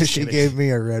 yeah, I'm so just she kidding. gave me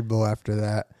a Red Bull after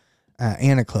that,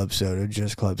 and a club soda,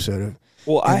 just club soda.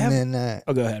 Well, I have. And then,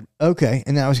 Oh, go ahead. okay,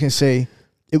 and then I was gonna say,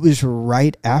 it was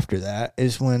right after that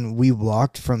is when we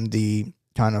walked from the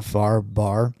kind of far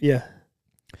bar Yeah.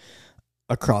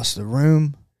 across the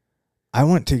room. I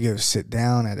went to go sit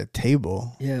down at a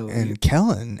table, Yeah. and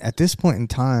Kellen, at this point in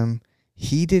time,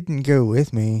 he didn't go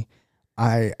with me.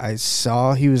 I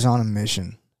saw he was on a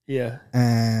mission, yeah.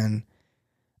 and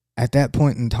at that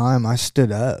point in time, I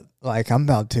stood up like I'm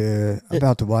about to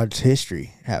watch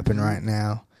history happen Mhm. right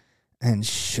now. And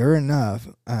sure enough,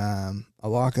 I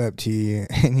walk up to you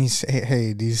and you say,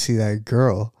 "Hey, do you see that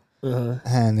girl?" Uh-huh.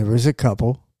 And there was a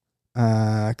couple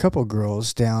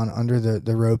girls down under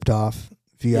the roped off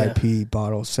VIP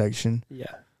bottle section.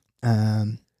 Yeah.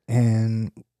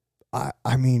 And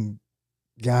I mean,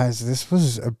 guys, this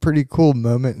was a pretty cool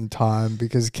moment in time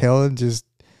because Kellen just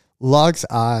locks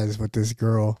eyes with this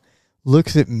girl,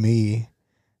 looks at me,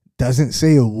 doesn't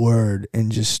say a word,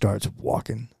 and just starts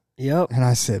walking. Yep. And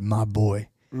I said, "My boy."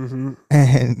 Mm-hmm.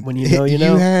 And When you know, you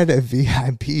know. you had a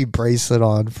VIP bracelet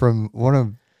on from one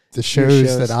of the shows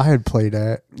shows. that I had played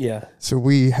at. Yeah. So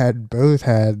we had both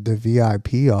had the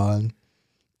VIP on.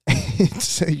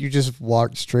 So you just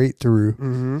walked straight through,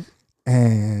 Mm-hmm.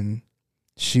 and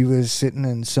she was sitting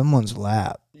in someone's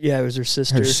lap. Yeah, it was her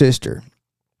sister. Her sister.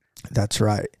 That's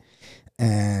right.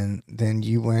 And then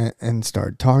you went and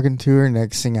started talking to her.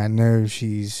 Next thing I know,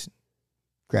 she's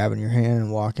grabbing your hand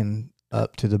and walking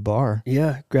up to the bar.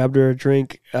 Yeah, grabbed her a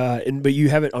drink, but you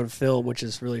have it on film, which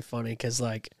is really funny because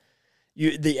like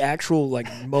the actual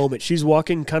like moment she's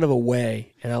walking kind of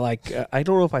away, and I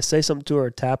don't know if I say something to her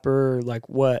or tap her or like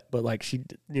what, but like she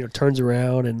turns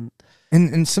around and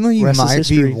And some of you Rest is might be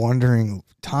history. wondering,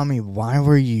 Tommy, why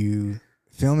were you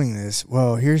filming this?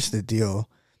 Well, here's the deal.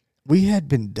 We had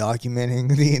been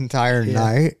documenting the entire Yeah.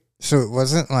 night, so it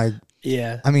wasn't like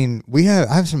Yeah. I mean, I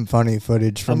have some funny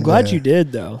footage from I'm glad you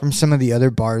did, though. from some of the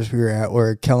other bars we were at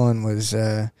where Kellen was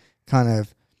kind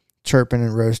of chirping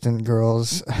and roasting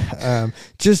girls,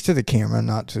 just to the camera,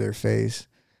 not to their face.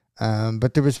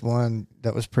 But there was one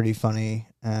that was pretty funny.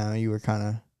 You were kind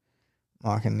of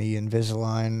mocking the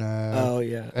Invisalign. Oh,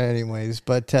 yeah. Anyways,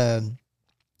 but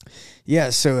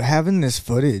yeah, so having this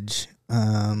footage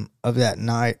of that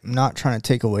night, I'm not trying to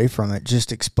take away from it,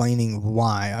 just explaining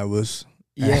why I was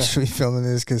actually filming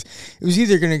this, because it was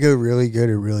either going to go really good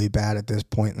or really bad at this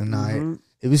point in the night.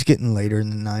 It was getting later in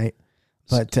the night,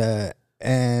 but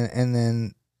and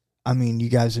then, I mean, you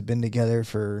guys have been together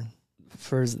for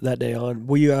that day on.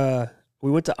 We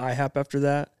went to IHOP after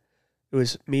that. It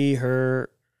was me, her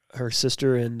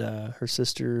sister, and her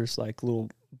sister's like little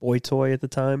boy toy at the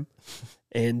time,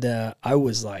 and I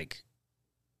was like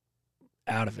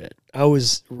out of it. I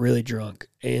was really drunk,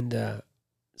 and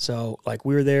so like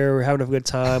we were there, we were having a good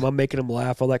time. I'm making them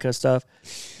laugh, all that kind of stuff.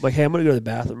 I'm like, hey, I'm gonna go to the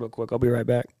bathroom real quick. I'll be right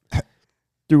back.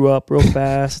 Threw up real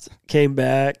fast, came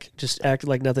back, just acted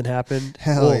like nothing happened.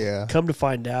 Hell yeah. Come to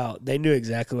find out, they knew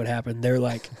exactly what happened. They're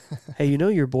like, hey, you know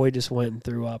your boy just went and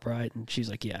threw up, right? And she's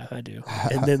like, yeah, I do.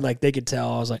 And then like they could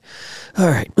tell. I was like, all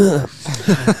right,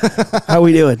 how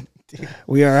we doing?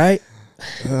 We all right?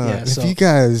 If you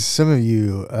guys, some of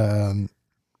you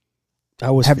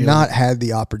have not had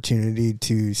the opportunity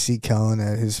to see Kellen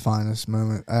at his finest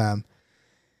moment,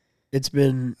 it's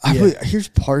been. Here's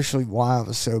partially why I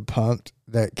was so pumped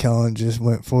that Kellen just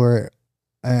went for it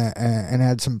and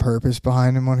had some purpose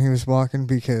behind him when he was walking,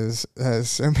 because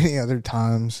so many other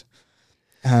times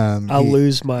I'll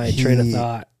lose my train of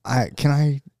thought.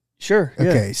 Sure.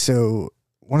 Okay, yeah. So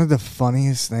one of the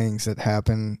funniest things that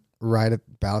happened right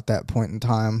about that point in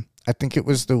time, I think it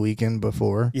was the weekend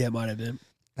before. Yeah, it might have been.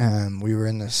 We were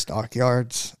in the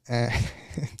stockyards, and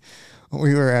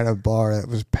we were at a bar that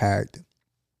was packed.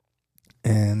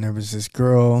 And there was this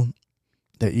girl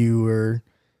that you were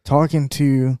talking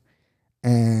to,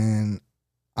 and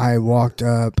I walked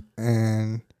up,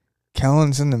 and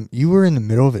Kellen's you were in the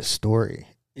middle of his story.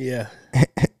 Yeah.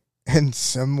 And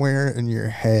somewhere in your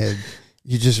head,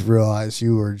 you just realized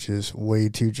you were just way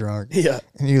too drunk. Yeah.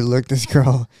 And you looked at this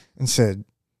girl and said,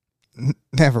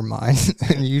 never mind.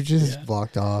 And you just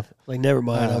walked off. Like, never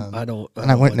mind. I don't.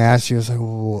 And I went and asked you, I was like,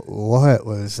 what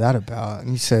was that about?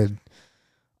 And you said,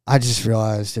 I just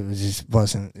realized it just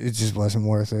wasn't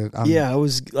worth it. I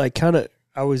was like kind of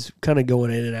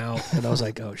going in and out, and I was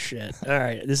like, oh shit, all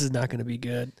right, this is not going to be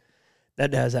good.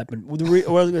 That has happened. What I was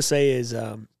going to say is,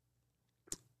 I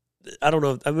don't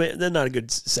know. I mean, that's not a good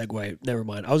segue. Never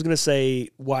mind. I was going to say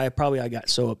why I got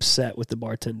so upset with the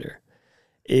bartender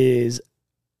is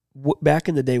back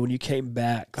in the day when you came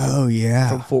back. Oh yeah,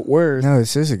 from Fort Worth. No,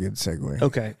 this is a good segue.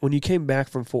 Okay, when you came back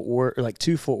from Fort Worth, or like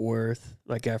to Fort Worth,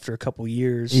 like after a couple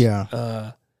years,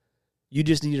 you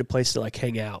just needed a place to like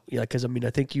hang out. Yeah, because I mean,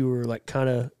 I think you were like kind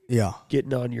of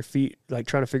getting on your feet, like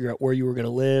trying to figure out where you were going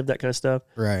to live, that kind of stuff.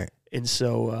 Right. And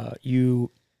so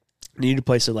you needed a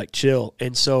place to like chill.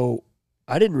 And so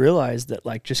I didn't realize that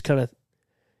like just kind of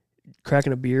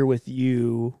cracking a beer with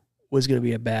you was going to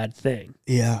be a bad thing.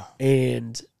 Yeah.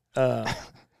 And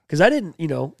because I didn't,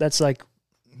 that's like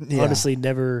honestly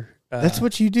never. That's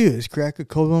what you do, is crack a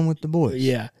cold one with the boys.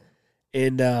 Yeah.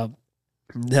 And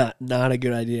not a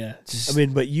good idea.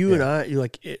 But you and I, you're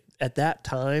like at that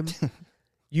time,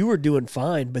 you were doing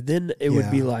fine, but then it would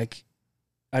be like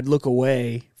I'd look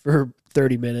away for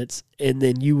 30 minutes, and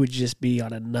then you would just be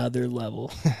on another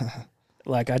level.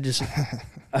 Like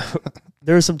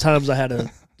there were some times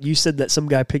you said that some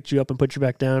guy picked you up and put you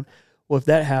back down. Well, if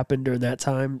that happened during that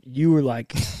time, you were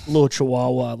like a little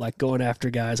chihuahua, like going after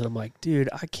guys. And I'm like, dude,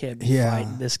 I can't be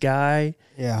fighting this guy.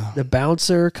 Yeah. The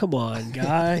bouncer, come on,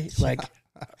 guy. Like,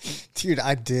 dude,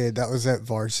 I did. That was at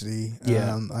Varsity.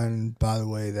 Yeah. And by the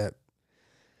way, that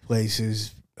place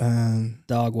is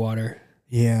dog water.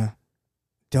 Yeah.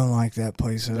 Don't like that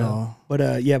place at all. But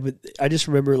but I just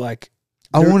remember like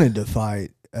I wanted to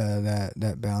fight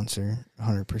that bouncer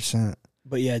 100%.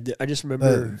 But yeah, I just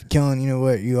remember. Kellen, you know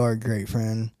what? You are a great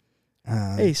friend.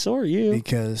 Hey, so are you.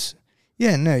 Because,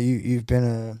 you've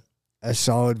been a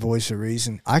solid voice of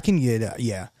reason. I can get,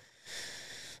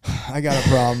 I got a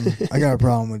problem. I got a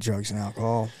problem with drugs and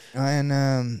alcohol.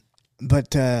 And,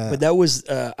 but that was,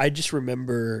 I just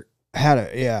remember.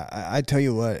 I tell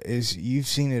you what, is you've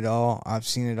seen it all. I've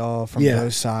seen it all from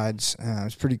both sides.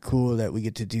 It's pretty cool that we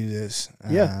get to do this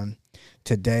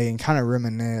today and kind of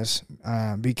reminisce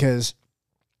because,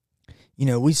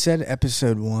 we said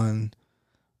episode 1,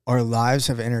 our lives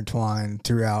have intertwined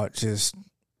throughout just,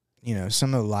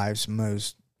 some of life's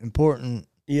most important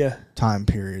Yeah. time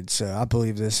period. So I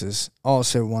believe this is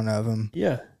also one of them.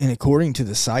 Yeah. And according to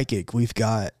the psychic, we've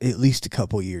got at least a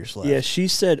couple years left. Yeah, she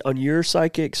said on your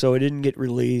psychic, so it didn't get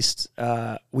released.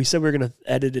 We said we were going to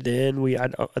edit it in.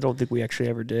 I don't think we actually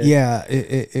ever did. Yeah,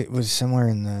 it was somewhere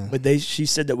in the... But she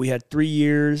said that we had 3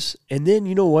 years. And then,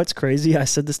 you know what's crazy? I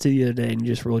said this to you the other day and you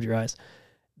just rolled your eyes.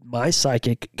 My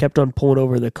psychic kept on pulling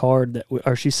over the card,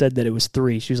 or she said that it was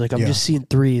 3. She was like, I'm just seeing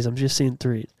 3s. I'm just seeing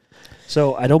 3s.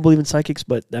 So I don't believe in psychics,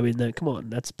 but I mean, come on,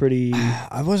 that's pretty...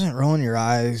 I wasn't rolling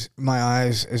my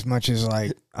eyes as much as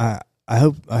like, I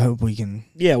hope we can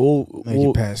make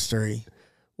it past 3.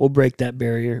 We'll break that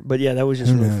barrier. But yeah, that was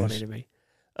just really funny to me.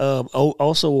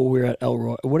 Also, when we were at El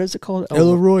Roy, what is it called?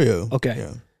 El Arroyo. Okay.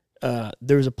 Yeah.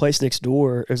 There was a place next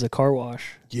door. There's a car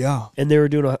wash. Yeah. And they were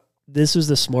doing this was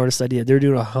the smartest idea. They were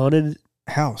doing a haunted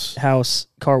house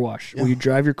car wash where you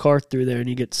drive your car through there and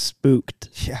you get spooked.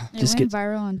 Yeah. It went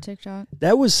viral on TikTok.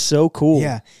 That was so cool.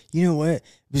 Yeah. You know what? It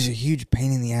was a huge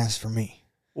pain in the ass for me.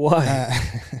 Why?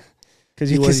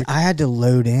 Because I had to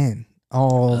load in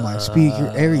all my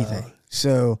speaker, everything.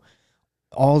 So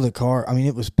all the car, I mean,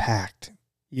 it was packed.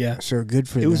 Yeah. So good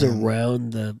for them. It was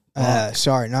around the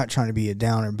sorry, not trying to be a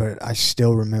downer, but I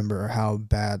still remember how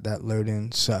bad that load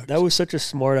in sucked. That was such a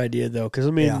smart idea, though, because,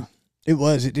 I mean... Yeah. It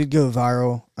was. It did go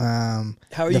viral.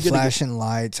 How are you the flashing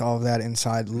lights, all of that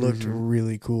inside looked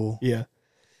really cool. Yeah.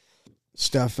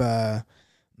 Stuff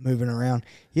moving around.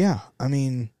 Yeah, I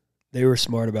mean... They were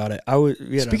smart about it.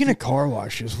 Speaking of car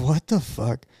washes, what the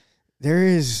fuck?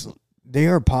 They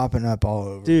are popping up all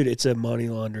over. Dude, it's a money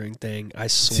laundering thing. I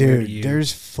swear to you.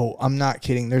 There's 4. I'm not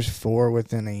kidding. There's 4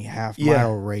 within a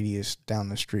half-mile radius down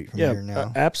the street from here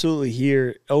now. Absolutely.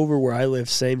 Here, over where I live,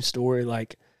 same story.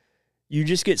 Like, you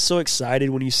just get so excited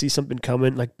when you see something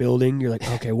coming, like building. You're like,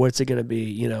 okay, what's it going to be,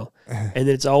 you know? And then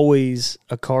it's always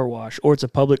a car wash or it's a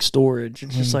public storage.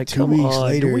 It's just like, 2 come weeks on.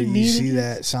 later, do we need you see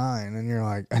that sign and you're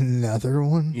like, another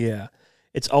one? Yeah.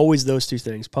 It's always those 2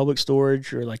 things, public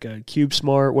storage or like a Cube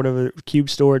Smart, Cube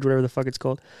Storage, whatever the fuck it's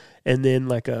called, and then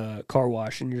like a car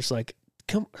wash. And you're just like,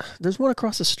 there's one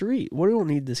across the street. We don't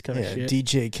need this kind of shit.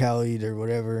 DJ Khaled or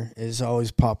whatever is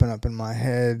always popping up in my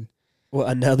head. Well,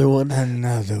 another one. I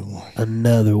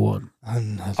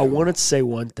wanted to say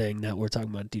one thing that we're talking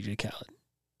about DJ Khaled.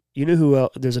 You know who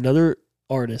else? There's another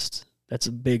artist that's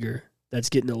bigger, that's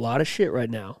getting a lot of shit right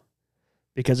now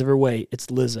because of her weight. It's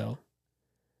Lizzo.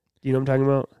 Do you know what I'm talking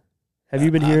about? Have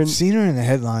you been hearing? I've seen her in the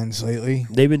headlines lately.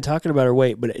 They've been talking about her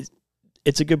weight, but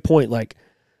it's a good point. Like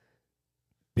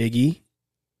Biggie,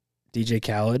 DJ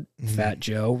Khaled, Fat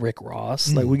Joe, Rick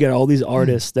Ross. Like we got all these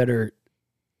artists that are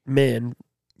men,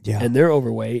 and they're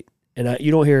overweight. And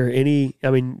you don't hear any.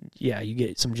 I mean, yeah, you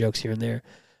get some jokes here and there,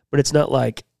 but it's not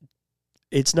like.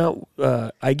 It's not.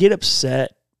 I get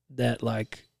upset that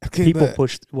like. Okay, people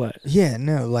pushed what? Yeah,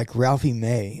 no, like Ralphie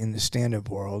May in the stand-up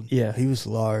world. Yeah, he was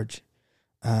large,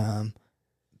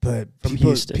 but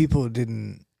people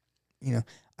didn't. You know,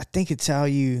 I think it's how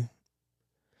you.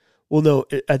 Well, no,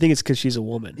 I think it's because she's a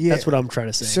woman. Yeah. That's what I'm trying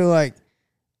to say. So, like,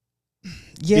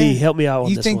 yeah, B, help me out on this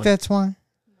one. You think that's why?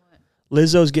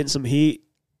 Lizzo's getting some heat,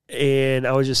 and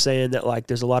I was just saying that like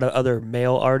there's a lot of other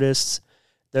male artists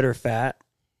that are fat.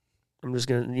 I'm just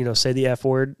going to, say the F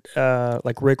word,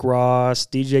 like Rick Ross,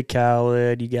 DJ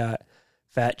Khaled. You got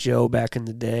Fat Joe back in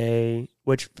the day,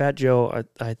 which Fat Joe,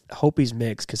 I hope he's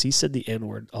mixed because he said the N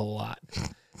word a lot.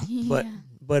 Yeah.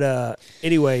 But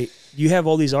anyway, you have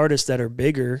all these artists that are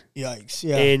bigger. Yikes,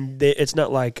 yeah. And it's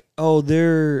not like, oh,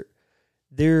 they're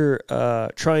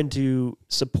trying to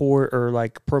support or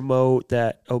like promote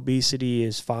that obesity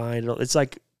is fine. It's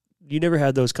like you never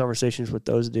had those conversations with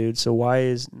those dudes. So why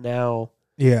is now...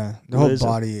 Yeah, the whole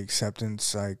body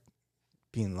acceptance, like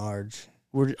being large.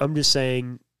 I'm just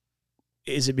saying,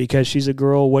 is it because she's a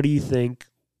girl? What do you think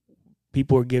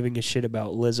people are giving a shit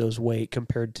about Lizzo's weight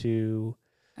compared to...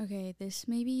 Okay, this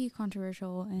may be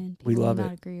controversial and we people love will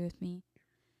not agree with me,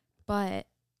 but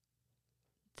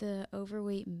the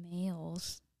overweight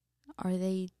males, are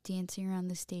they dancing around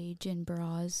the stage in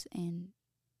bras and...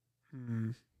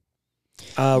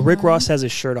 Rick Ross has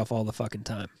his shirt off all the fucking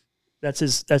time. That's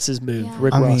his move. Yeah,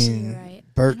 Rick Ross. Right.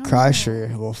 Bert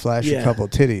Kreischer will flash a couple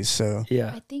titties, so...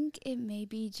 Yeah. I think it may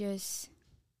be just...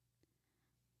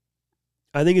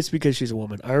 I think it's because she's a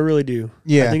woman. I really do.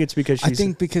 Yeah. I think it's because she's... I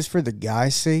think because for the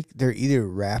guy's sake, they're either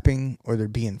rapping or they're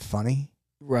being funny.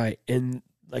 Right. And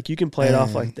like you can play it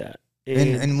off like that.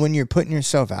 And when you're putting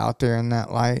yourself out there in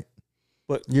that light,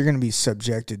 you're going to be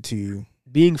subjected to...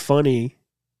 Being funny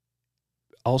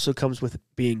also comes with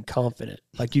being confident.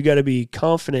 Like you got to be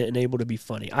confident and able to be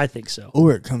funny. I think so.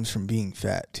 Or it comes from being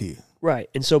fat too. Right.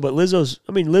 And so, but Lizzo is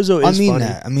I mean funny.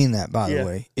 that. I mean that. By Yeah. the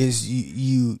way, is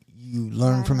you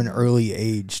learn from an early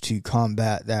age to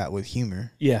combat that with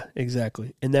humor. Yeah,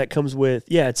 exactly. And that comes with,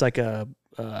 it's like a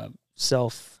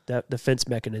self-defense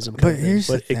mechanism. But here's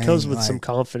the it comes thing, with some like-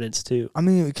 confidence too. I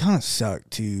mean, it would kind of suck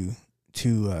to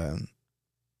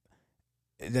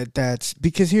that's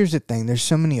because here's the thing. There's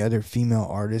so many other female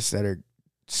artists that are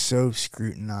so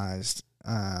scrutinized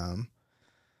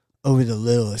over the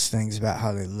littlest things about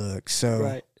how they look. So,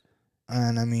 Right.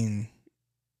 and I mean,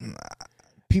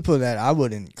 people that I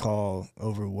wouldn't call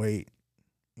overweight,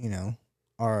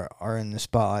 are in the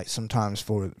spotlight sometimes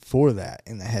for that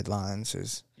in the headlines.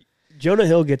 Is Jonah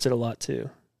Hill gets it a lot too.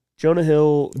 Jonah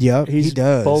Hill, yep, he he's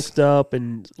does. bulked up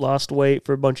and lost weight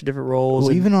for a bunch of different roles. Well,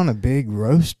 and- even on a big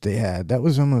roast they had, that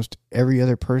was almost every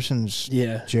other person's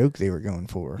yeah, joke they were going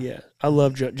for. yeah. I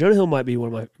love Jonah Hill. Might be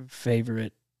one of my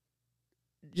favorite,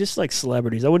 just like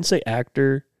celebrities. I wouldn't say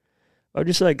actor. I would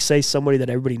just like say somebody that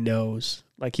everybody knows.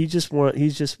 Like he's just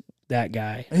that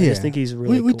guy. I just think he's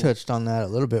really we cool. touched on that a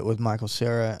little bit with Michael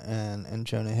Cera and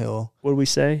Jonah Hill. What did we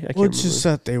say? I can't Well, remember. it's just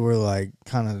that they were like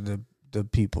kind of the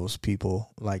people's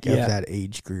people, like Yeah. of that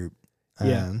age group.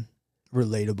 Yeah.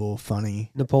 Relatable,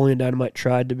 funny. Napoleon Dynamite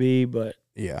tried to be, but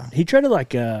Yeah. he tried to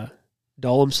like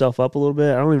doll himself up a little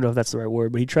bit. I don't even know if that's the right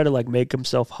word, but he tried to like make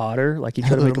himself hotter. Like he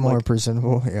tried to Like make him more like,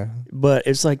 presentable, yeah. but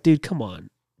it's like, dude, come on,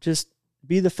 just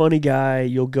be the funny guy.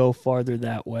 You'll go farther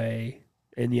that way.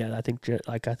 And yeah, I think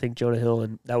Jonah Hill,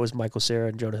 and that was Michael Cera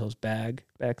and Jonah Hill's bag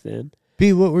back then.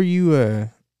 B, what were you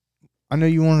I know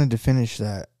you wanted to finish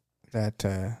that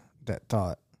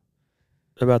thought.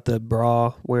 About the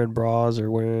wearing bras or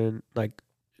wearing like,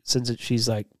 since she's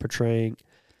like portraying.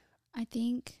 I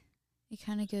think it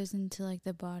kind of goes into like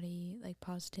the body like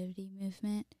positivity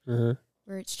movement Uh-huh.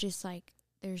 where it's just like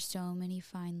there's so many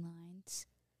fine lines.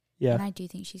 Yeah, And I do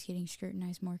think she's getting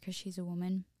scrutinized more because she's a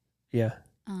woman. yeah.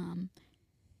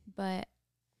 But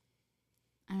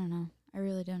I don't know. I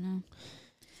really don't know.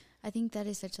 I think that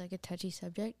is such like a touchy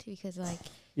subject because like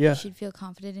Yeah, you should feel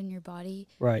confident in your body.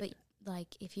 right. Like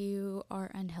if you are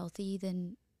unhealthy,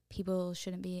 then people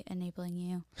shouldn't be enabling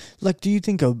you. Like, do you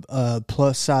think a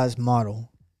plus size model,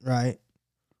 right?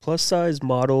 Plus size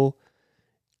model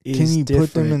is Can you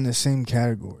different. put them in the same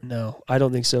category? No, I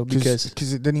don't think so because it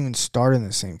doesn't even start in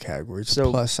the same category. It's So-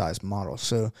 a plus size model.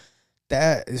 So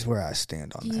that is where I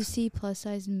stand on Do you that. see plus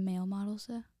size male models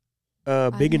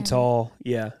though? big and never- tall.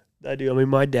 Yeah, I do. I mean,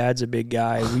 my dad's a big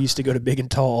guy. We used to go to Big and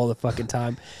Tall all the fucking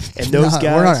time, and those guys.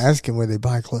 We're not asking where they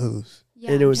buy clothes.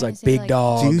 Yeah, And it I'm was trying like to say, Big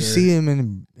Dog. Do you or see him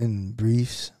in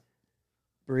briefs,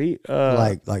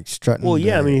 like strutting? well,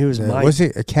 yeah, I mean, he was my- was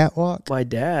it a catwalk? my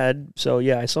dad. So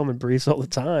yeah, I saw him in briefs all the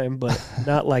time, but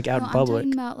not like out No, in public.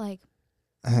 I'm talking about like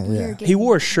Yeah. we're He getting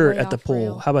wore a shirt way at the off pool.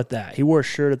 rail. How about that? He wore a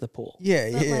shirt at the pool.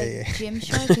 Yeah, But yeah, like yeah.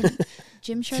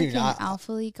 Gymshark Dude, and I-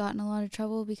 Alpha League got in a lot of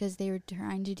trouble because they were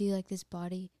trying to do like this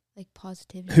body like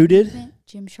positivity. Who did? movement.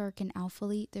 Gymshark and Alpha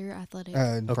League, they're athletic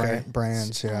Okay.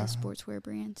 Brands, yeah. sportswear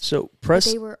brands. So But press.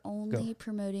 they were only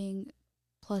promoting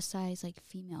plus size like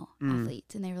female Mm.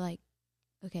 athletes, and they were like,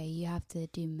 okay, you have to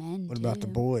do men. What about the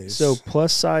too. boys? So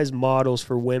plus size models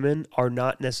for women are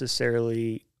not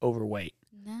necessarily overweight.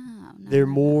 No, They're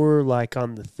no. more like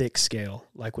on the thick scale,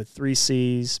 like with 3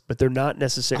 C's, but they're not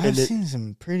necessarily. I've seen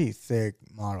some pretty thick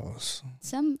models.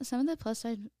 Some of the plus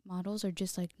size models are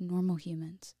just like normal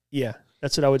humans. Yeah,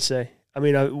 that's what I would say. I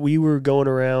mean, we were going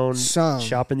around Some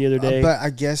shopping the other day. but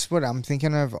I guess what I'm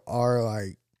thinking of are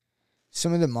like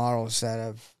some of the models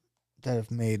that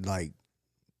have made like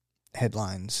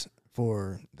headlines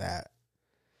for that.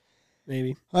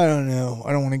 Maybe. I don't know.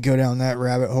 I don't want to go down that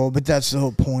rabbit hole, but that's the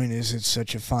whole point. Is it's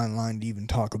such a fine line to even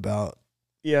talk about.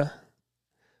 Yeah.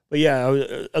 But yeah, I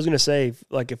was going to say,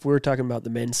 like, if we were talking about the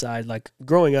men's side, like,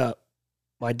 growing up,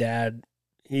 my dad,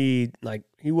 he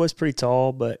was pretty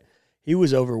tall, but he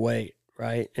was overweight,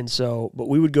 right? And so, but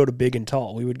we would go to Big and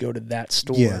Tall. We would go to that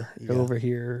store Yeah. over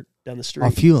here down the street.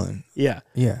 Off Hewlin. Yeah.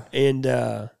 Yeah. And,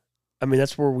 I mean,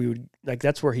 that's where we would, like,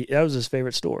 that was his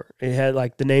favorite store. It had,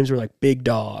 like, the names were, like, Big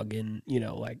Dog and,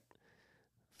 like,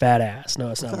 Fat Ass.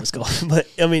 No, it's not what it's called. But,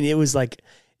 I mean, it was, like,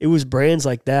 it was brands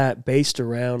like that based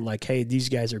around, like, hey, these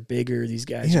guys are bigger. These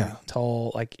guys Yeah. are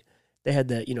tall. Like, they had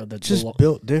that, Just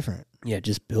built different. yeah,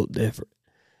 just built different.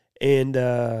 And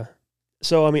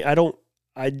so, I mean,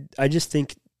 I just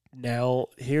think now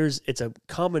it's a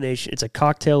combination. It's a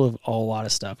cocktail of a lot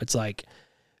of stuff. It's like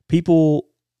people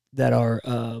that are,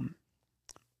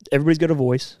 everybody's got a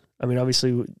voice. I mean,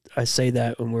 obviously, I say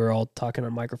that when we're all talking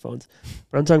on microphones,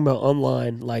 but I'm talking about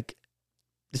online. Like,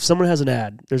 if someone has an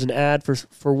ad, there's an ad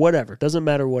for whatever. It doesn't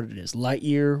matter what it is.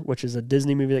 Lightyear, which is a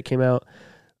Disney movie that came out,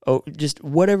 just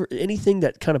whatever, anything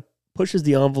that kind of pushes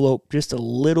the envelope just a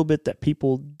little bit that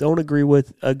people don't agree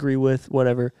with,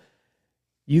 whatever.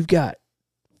 You've got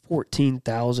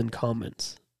 14,000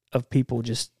 comments of people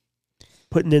just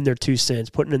putting in their 2 cents,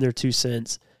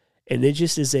 and it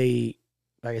just is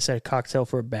like I said, a cocktail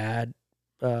for a bad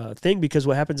thing, because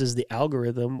what happens is the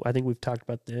algorithm, I think we've talked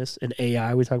about this, and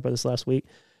AI, we talked about this last week.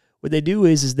 What they do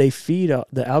is they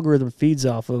the algorithm feeds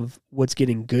off of what's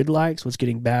getting good likes, what's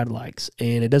getting bad likes,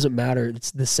 and it doesn't matter.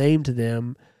 It's the same to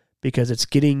them because it's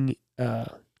getting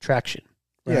traction.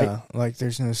 Right? Yeah, like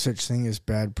there's no such thing as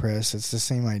bad press. It's the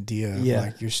same idea. Yeah.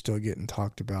 Like you're still getting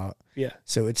talked about. Yeah.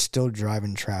 So it's still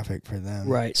driving traffic for them.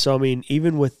 Right. So, I mean,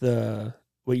 even with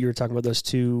what you were talking about, those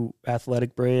 2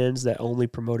 athletic brands that only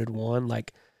promoted one,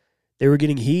 like they were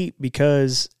getting heat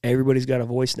because everybody's got a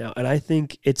voice now. And I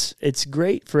think it's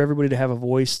great for everybody to have a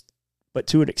voice, but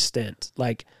to an extent.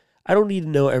 Like, I don't need to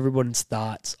know everyone's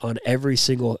thoughts on every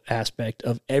single aspect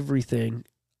of everything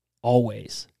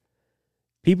always.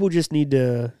 People just need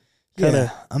to kind of...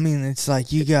 Yeah, I mean, it's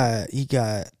like you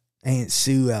got Aunt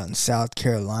Sue out in South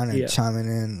Carolina chiming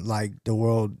in like the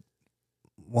world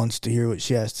wants to hear what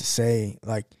she has to say.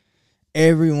 Like,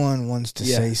 everyone wants to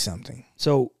say something.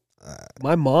 So,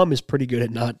 my mom is pretty good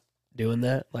at not doing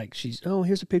that. Like,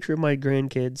 here's a picture of my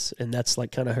grandkids, and that's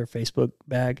like kind of her Facebook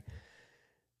bag.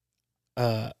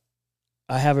 I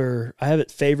have it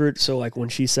favored, so like when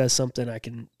she says something, I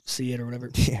can see it or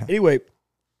whatever. Yeah. Anyway,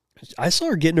 I saw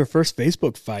her getting her first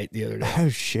Facebook fight the other day. Oh,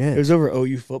 shit. It was over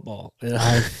OU football. And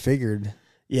I figured.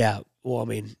 Yeah. Well, I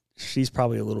mean, she's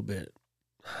probably a little bit,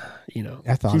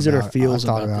 she's in her feels. I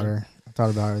thought about her. I thought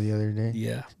about her the other day.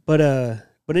 Yeah. But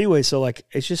anyway, so like,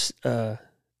 it's just,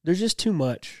 there's just too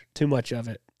much of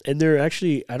it. And they're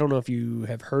actually, I don't know if you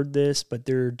have heard this, but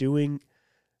they're doing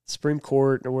Supreme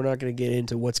Court, and we're not going to get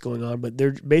into what's going on, but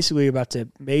they're basically about to,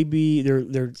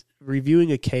 they're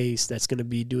reviewing a case that's going to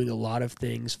be doing a lot of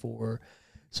things for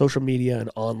social media and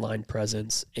online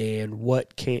presence, and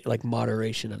like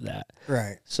moderation of that.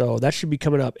 Right. So that should be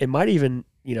coming up. It might even,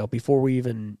 before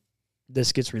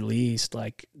this gets released,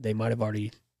 like they might have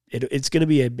already, it'll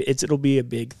be a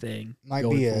big thing. Might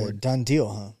be a done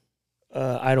deal,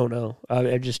 huh? I don't know.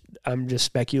 I'm just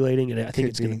speculating, and I think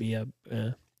it's going to be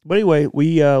but anyway,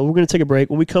 we're going to take a break.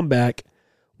 When we come back,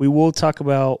 we will talk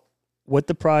about what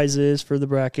the prize is for the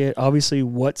bracket. Obviously,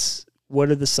 what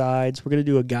are the sides? We're going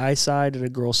to do a guy side and a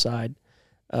girl side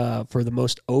for the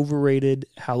most overrated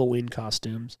Halloween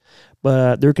costumes.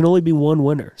 But there can only be one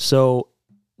winner. So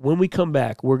when we come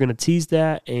back, we're going to tease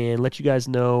that and let you guys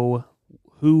know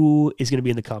who is going to be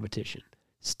in the competition.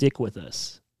 Stick with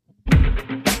us.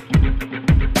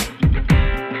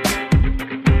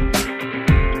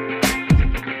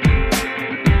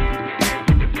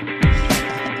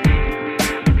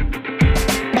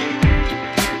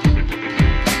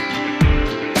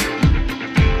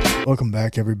 Welcome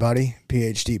back, everybody.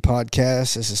 PhD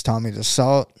Podcast. This is Tommy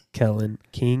DeSalt. Kellen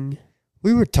King.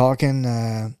 We were talking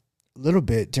a little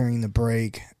bit during the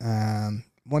break.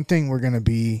 One thing we're going to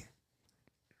be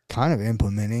kind of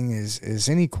implementing is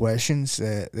any questions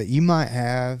that you might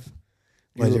have,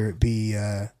 whether it be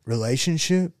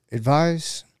relationship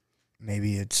advice,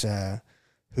 maybe it's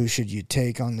who should you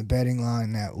take on the betting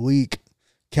line that week.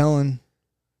 Kellen.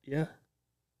 Yeah.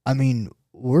 I mean,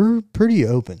 we're pretty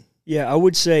open. Yeah, I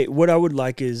would say what I would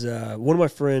like is one of my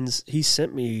friends, he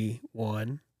sent me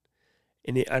one,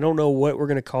 and I don't know what we're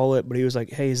going to call it, but he was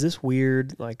like, hey, is this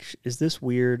weird? Like, is this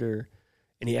weird?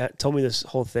 And he told me this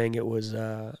whole thing. It was,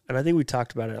 and I think we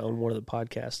talked about it on one of the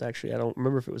podcasts, actually. I don't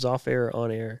remember if it was off air or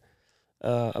on air,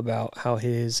 about how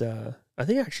his, I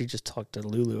think I actually just talked to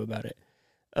Lulu about it.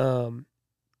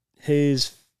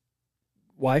 His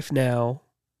wife now,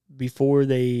 before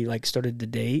they like started to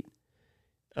date,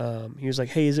 he was like,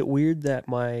 hey, is it weird that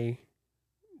my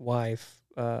wife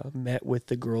met with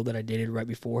the girl that I dated right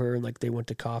before her, and like they went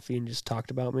to coffee and just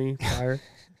talked about me prior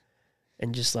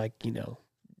and just like,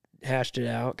 hashed it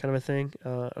out kind of a thing.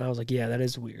 And I was like, yeah, that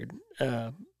is weird.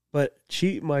 But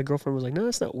my girlfriend was like, no,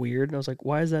 that's not weird. And I was like,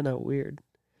 why is that not weird?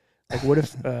 Like, what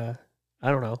if, I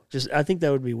don't know. I think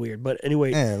that would be weird. But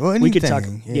anyway, we could talk.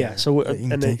 Yeah. So, that you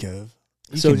can think of.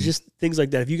 Just things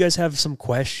like that. If you guys have some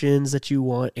questions that you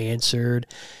want answered,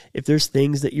 if there's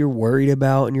things that you're worried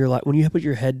about, and you're like, when you put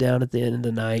your head down at the end of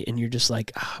the night and you're just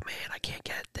like, oh man, I can't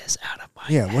get this out of my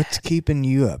head. What's keeping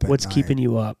you up? What's keeping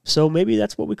you up? So maybe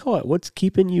that's what we call it. What's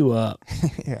keeping you up?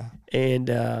 Yeah. And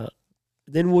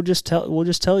then we'll just tell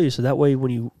you. So that way,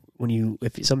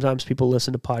 if sometimes people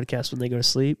listen to podcasts when they go to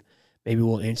sleep, maybe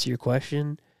we'll answer your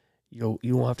question. You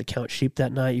won't have to count sheep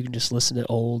that night. You can just listen to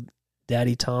old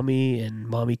Daddy Tommy and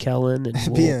Mommy Kellen, and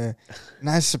It'd be a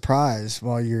nice surprise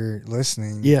while you're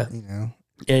listening. Yeah. You know.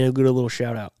 and it'll get a little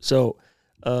shout out. So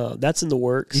that's in the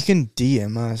works. You can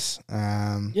DM us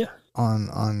Yeah.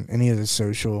 on any of the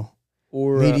social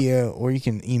or media, or you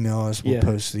can email us. We'll yeah.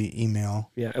 post the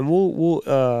email. Yeah, and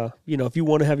we'll you know, if you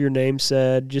want to have your name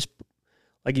said, just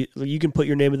like you can put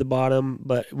your name at the bottom,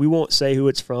 but we won't say who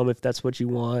it's from if that's what you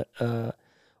want.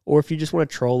 Or if you just want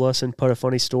to troll us and put a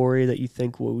funny story that you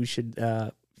think we should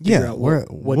figure out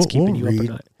what's keeping you up at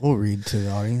night. We'll read to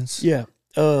the audience. Yeah.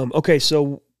 Okay,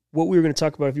 so what we were going to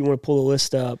talk about, if you want to pull the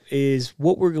list up, is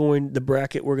the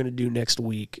bracket we're going to do next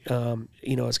week.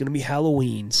 You know, it's going to be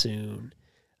Halloween soon.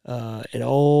 And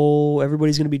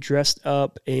everybody's going to be dressed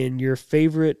up in your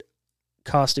favorite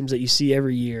costumes that you see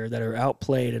every year that are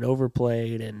outplayed and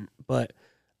overplayed. But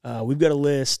we've got a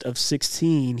list of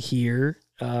 16 here.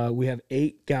 We have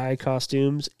 8 guy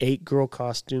costumes, 8 girl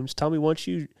costumes. Tommy, why don't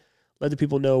you let the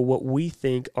people know what we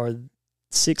think are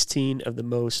 16 of the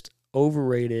most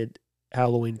overrated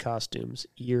Halloween costumes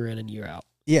year in and year out?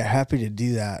 Yeah, happy to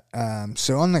do that.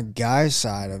 So on the guys'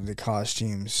 side of the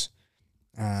costumes,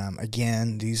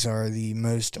 again, these are the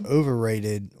most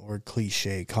overrated or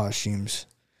cliche costumes.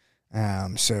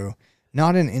 So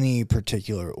not in any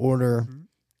particular order,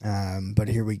 but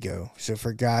here we go. So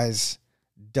for guys,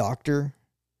 Doctor,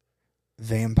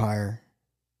 Vampire,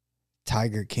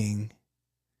 Tiger King,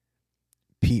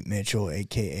 Pete Mitchell,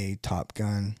 a.k.a. Top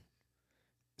Gun,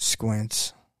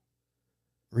 Squints,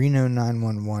 Reno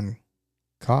 911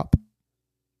 Cop,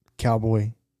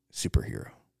 Cowboy, Superhero.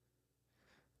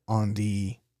 On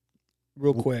the...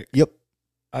 Real quick. Yep.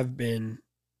 I've been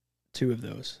 2 of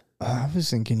those. I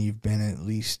was thinking you've been at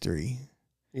least 3.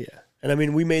 Yeah. And I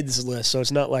mean, we made this list, so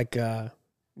it's not like,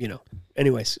 you know.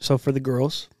 Anyways, so for the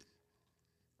girls.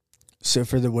 So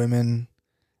for the women,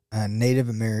 Native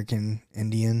American,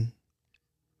 Indian,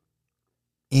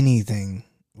 anything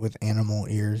with animal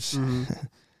ears,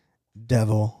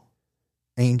 devil,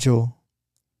 angel,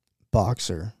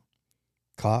 boxer,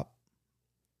 cop,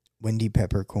 Wendy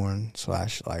Peppercorn /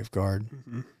 lifeguard,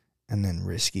 and then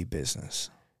risky business.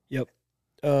 Yep.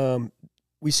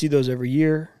 We see those every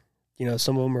year. You know,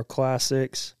 some of them are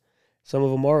classics. Some of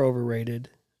them are overrated.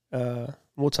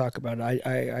 We'll talk about it.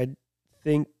 I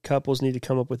think couples need to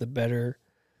come up with a better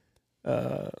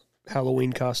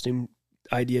Halloween costume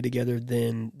idea together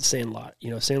than Sandlot.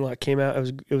 You know, Sandlot came out.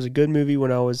 It was a good movie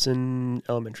when I was in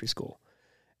elementary school.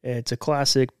 It's a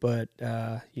classic, but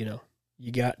you know,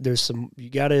 you got to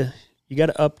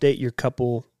update your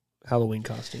couple Halloween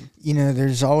costume. You know,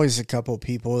 there's always a couple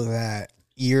people that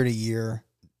year to year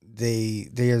they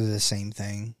are the same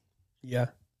thing. Yeah.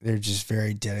 They're just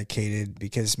very dedicated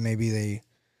because maybe they,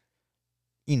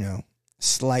 you know,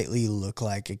 slightly look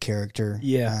like a character.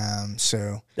 Yeah.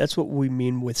 So that's what we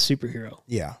mean with superhero.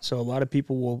 Yeah. So a lot of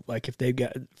people will, like, if they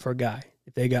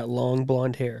got long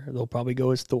blonde hair, they'll probably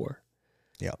go as Thor.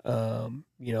 Yeah.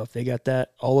 You know, if they got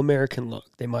that all-American look,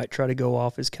 they might try to go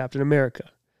off as Captain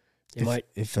America.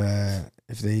 If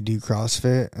they do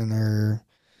CrossFit and they're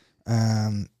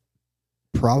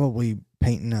probably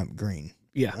painting up green.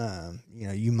 Yeah. You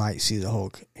know, you might see the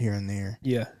Hulk here and there.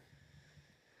 Yeah.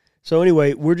 So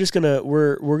anyway, we're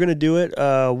gonna do it.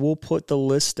 We'll put the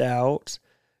list out.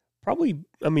 Probably,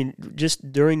 I mean,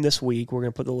 just during this week, we're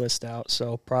gonna put the list out.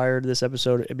 So prior to this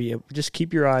episode, just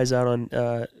keep your eyes out on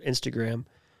Instagram.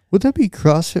 Would that be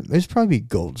CrossFit? It's probably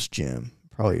Gold's Gym.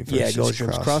 Probably. Yeah, Gold's Gym.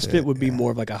 CrossFit would be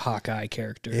more of like a Hawkeye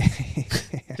character,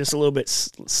 just a little bit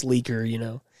sleeker, you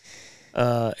know.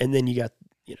 And then you got,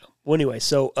 you know. Well, anyway,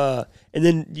 so and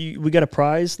then we got a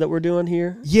prize that we're doing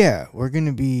here. Yeah, we're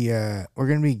gonna be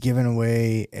giving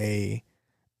away a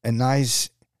nice.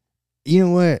 You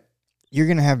know what? You're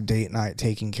gonna have date night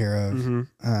taken care of.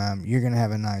 You're gonna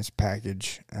have a nice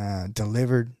package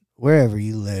delivered wherever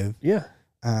you live. Yeah.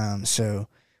 So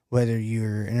whether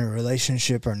you're in a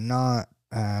relationship or not,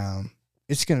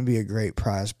 it's gonna be a great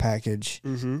prize package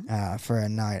for a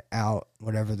night out,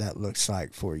 whatever that looks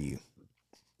like for you.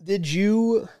 Did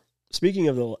you? Speaking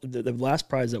of the last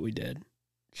prize that we did,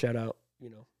 shout out, you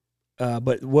know.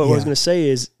 But what I was going to say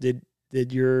is, did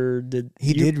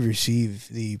he did receive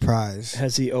the prize?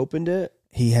 Has he opened it?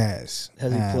 He has.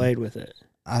 Has he played with it?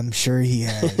 I'm sure he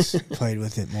has played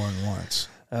with it more than once.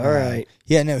 All right.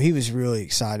 Yeah, no, he was really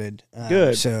excited.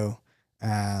 Good. So,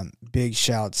 big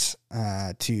shouts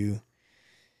to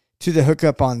the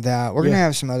hookup on that. We're going to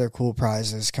have some other cool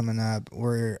prizes coming up.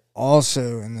 We're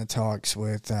also in the talks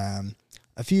with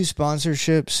a few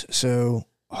sponsorships, so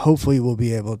hopefully we'll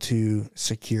be able to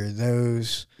secure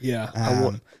those. Yeah.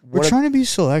 We're trying to be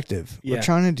selective. Yeah. We're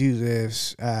trying to do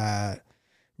this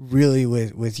really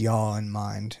with y'all in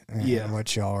mind and Yeah.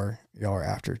 what y'all are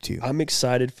after too. I'm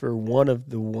excited for one of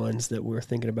the ones that we're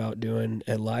thinking about doing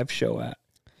a live show at.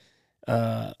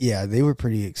 Yeah, they were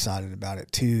pretty excited about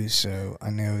it too. So I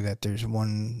know that there's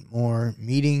one more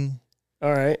meeting,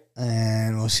 All right.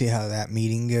 and we'll see how that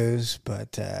meeting goes.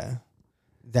 But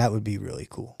that would be really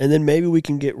cool. And then maybe we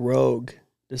can get Rogue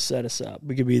to set us up.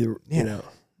 We could be the, Yeah. you know,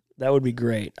 that would be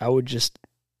great. I would just,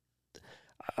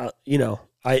 you know,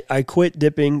 I quit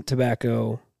dipping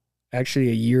tobacco actually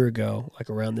a year ago, like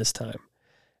around this time.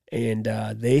 And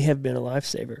they have been a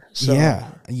lifesaver. So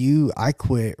Yeah, I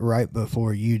quit right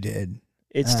before you did.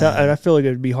 it's tough. And I feel like it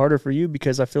would be harder for you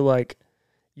because I feel like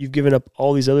you've given up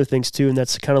all these other things too. And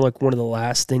that's kind of like one of the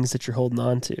last things that you're holding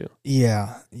on to.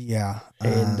 Yeah.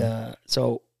 And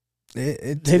so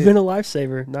They've they've been a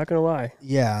lifesaver, not going to lie.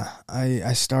 Yeah,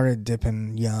 I started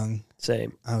dipping young.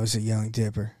 Same. I was a young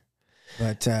dipper,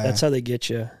 but That's how they get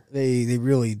you. they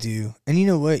really do. And you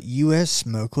know what? U.S.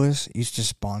 Smokeless used to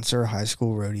sponsor high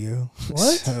school rodeo.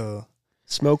 What? So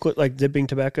Smoke like dipping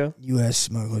tobacco. U.S.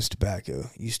 Smokeless Tobacco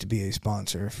used to be a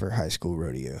sponsor for high school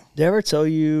rodeo. Did I ever tell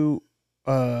you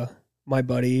my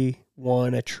buddy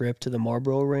won a trip to the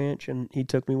Marlboro Ranch and he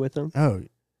took me with him? Oh,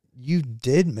 you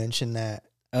did mention that.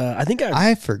 I think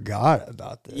I forgot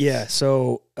about this. Yeah,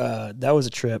 so that was a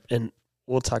trip, and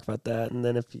we'll talk about that. And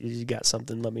then if you got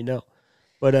something, let me know.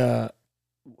 But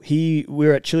we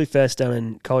were at Chili Fest down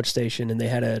in College Station, and they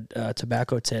had a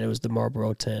tobacco tent. It was the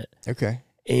Marlboro tent, Okay.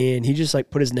 and he just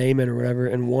like put his name in or whatever,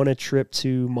 and won a trip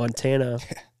to Montana.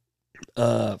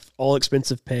 All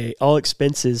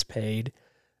expenses paid.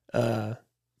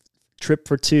 Trip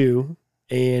for two,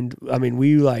 and I mean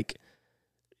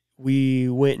we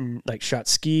went and like shot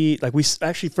ski. Like we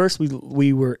actually first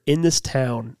we were in this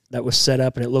town that was set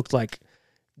up and it looked like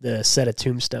the set of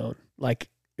Tombstone. Like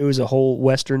it was a whole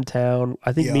western town.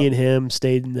 I think me Yeah. and him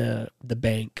stayed in the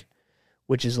bank,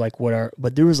 which is like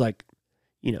but there was like,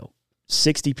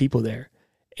 60 people there.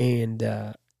 And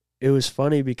it was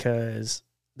funny because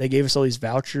they gave us all these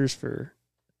vouchers for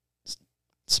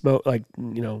smoke, like,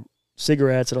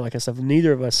 cigarettes and all that kind of stuff.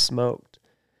 Neither of us smoked.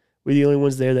 We're the only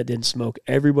ones there that didn't smoke.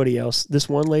 Everybody else, this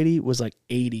one lady was like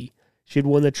 80. She had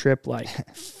won the trip like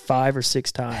 5 or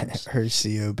 6 times. Her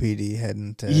COPD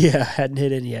hadn't. Yeah, hadn't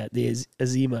hit in yet. The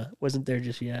Azima wasn't there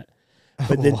just yet.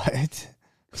 But then What?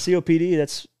 COPD,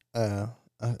 that's, Uh,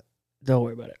 don't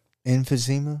worry about it.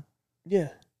 emphysema? Yeah.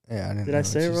 Yeah, I didn't. Did know I what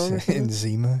say it you wrong or said.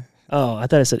 something? Enzema. Oh, I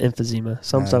thought I said emphysema.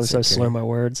 Sometimes it's I okay. slur my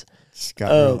words. Just got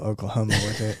real Oklahoma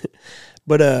with it.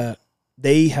 But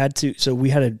they had to. So we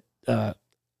had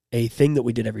a thing that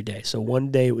we did every day. So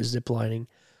one day it was zip lining,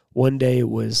 one day it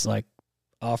was like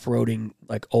off roading,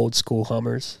 like old school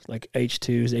Hummers, like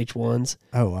H2s, H1s,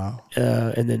 Oh wow.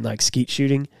 and then like skeet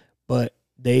shooting. But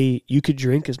you could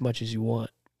drink as much as you want.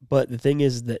 But the thing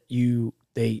is that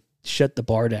they shut the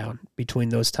bar down between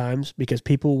those times because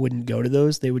people wouldn't go to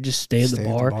those. They would just stay in the Stay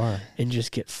at bar and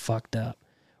just get fucked up.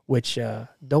 Which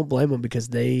don't blame them because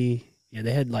they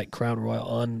had like Crown Royal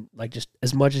on like just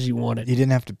as much as you wanted. You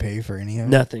didn't have to pay for any of it.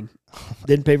 Nothing.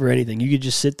 Didn't pay for anything. You could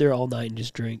just sit there all night and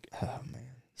just drink. Oh man.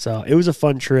 So it was a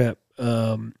fun trip.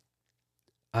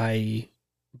 I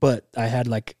had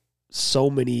like so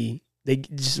many. They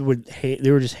were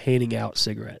just handing out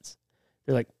cigarettes.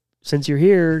 They're like, since you're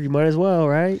here, you might as well,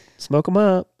 right? Smoke them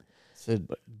up. So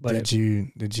But did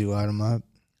you light them up?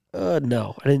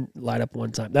 no, I didn't light up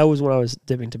one time. That was when I was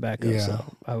dipping tobacco, Yeah.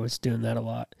 so I was doing that a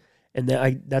lot. And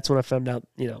then that's when I found out,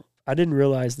 I didn't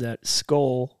realize that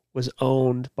Skull was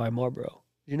owned by Marlboro.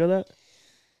 Did you know that?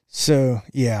 So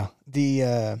yeah,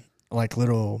 the like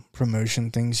little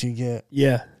promotion things you get.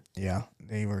 Yeah. Yeah,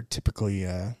 they were typically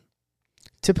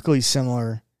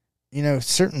similar.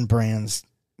 Certain brands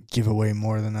give away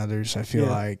more than others. I feel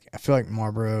like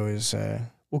Marlboro is.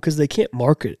 Well, because they can't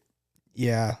market it.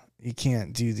 Yeah, you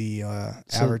can't do the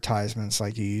advertisements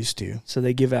like you used to. So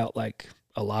they give out like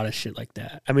a lot of shit like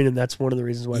that. I mean, and that's one of the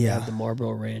reasons why they Yeah. have the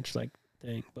Marlboro Ranch like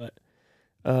thing. But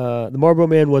the Marlboro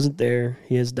man wasn't there.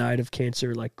 He has died of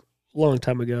cancer like a long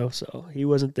time ago, so he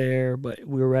wasn't there. But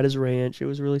we were at his ranch. It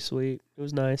was really sweet. It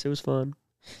was nice. It was fun.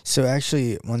 So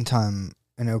actually, one time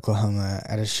in Oklahoma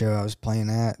at a show I was playing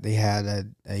at, they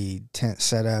had a tent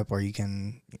set up where it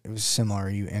was similar.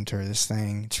 You enter this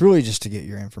thing. It's really just to get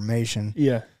your information.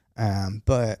 Yeah.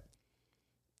 But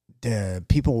the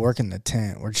people working the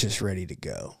tent were just ready to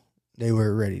go. They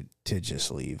were ready to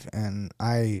just leave. And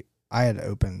I had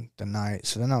opened the night,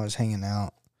 so then I was hanging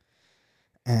out.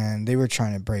 And they were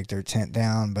trying to break their tent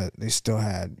down, but they still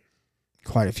had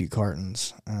quite a few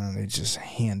cartons. They just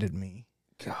handed me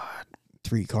God.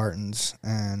 3 cartons,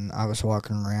 and I was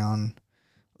walking around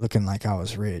looking like I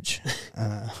was rich.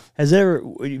 Have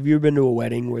you ever been to a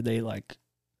wedding where they like,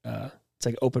 it's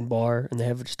like open bar and they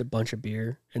have just a bunch of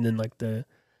beer, and then like the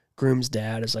groom's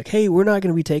dad is like, "Hey, we're not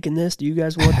going to be taking this. Do you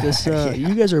guys want this?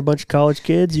 You guys are a bunch of college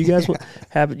kids. You guys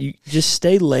you just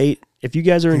stay late. If you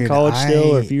guys are in college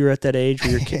still, or if you're at that age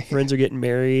where your friends are getting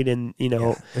married, and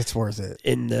it's worth it."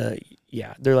 And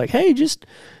they're like, "Hey,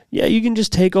 you can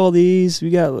just take all these. We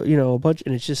got a bunch,"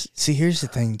 and it's just see. Here's the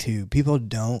thing too: people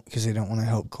don't because they don't want to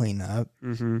help clean up.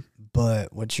 Mm-hmm.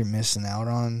 But what you're missing out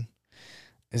on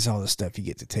is all the stuff you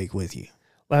get to take with you.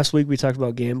 Last week we talked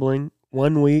about gambling.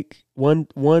 One week, one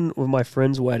of my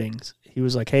friend's weddings, he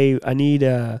was like, "Hey, I need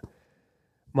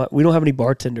we don't have any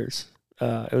bartenders."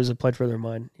 It was a pledge brother of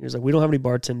mine. He was like, "We don't have any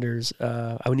bartenders.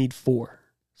 I would need 4."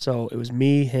 So it was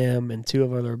me, him, and 2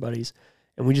 of our other buddies,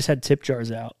 and we just had tip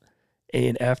jars out.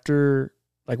 And after,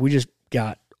 like, we just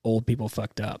got old people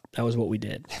fucked up. That was what we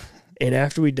did. And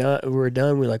after we were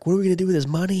done, we were like, "What are we gonna do with this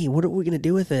money? What are we gonna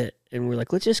do with it?" And we're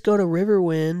like, "Let's just go to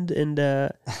Riverwind and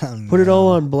put it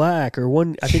all on black." Or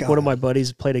I think one of my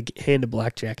buddies played a hand of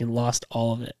blackjack and lost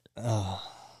all of it. Oh.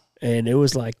 And it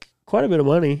was like quite a bit of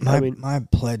money. My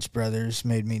pledge brothers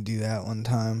made me do that one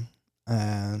time.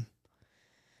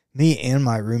 Me and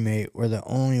my roommate were the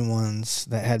only ones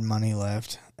that had money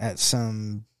left at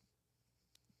some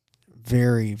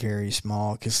very, very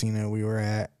small casino we were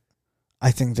at. I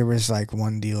think there was like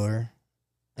one dealer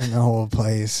in the whole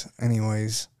place.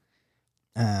 Anyways,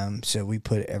 so we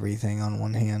put everything on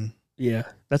one hand. Yeah,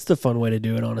 that's the fun way to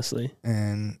do it, honestly.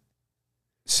 And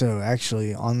so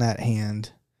actually on that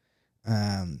hand,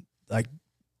 like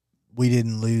we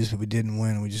didn't lose, but we didn't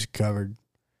win. We just covered.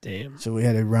 Damn. So we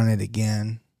had to run it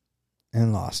again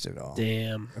and lost it all.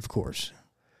 Damn. Of course.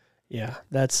 Yeah,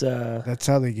 that's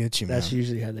how they get you, man. That's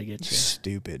usually how they get you.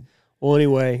 Stupid. Well,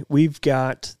 anyway, we've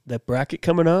got the bracket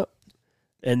coming up,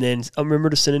 and then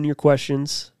remember to send in your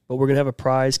questions, but we're going to have a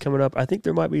prize coming up. I think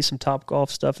there might be some Top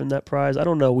Golf stuff in that prize. I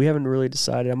don't know. We haven't really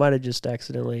decided. I might have just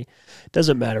accidentally.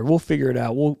 Doesn't matter. We'll figure it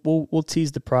out. We'll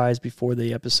tease the prize before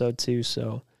the episode, too,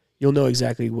 so you'll know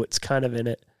exactly what's kind of in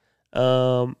it.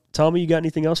 Tommy, you got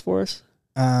anything else for us?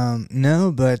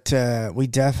 No, but we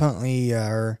definitely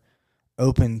are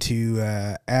open to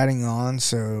adding on.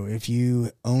 So if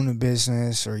you own a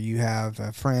business or you have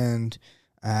a friend,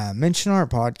 mention our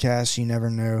podcast. You never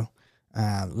know.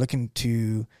 Looking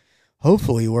to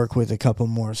hopefully work with a couple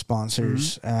more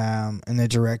sponsors in the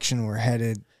direction we're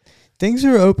headed. Things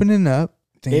are opening up.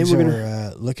 Things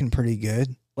are looking pretty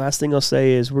good. Last thing I'll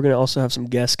say is we're going to also have some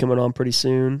guests coming on pretty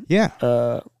soon. Yeah.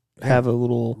 Have a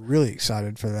little... Really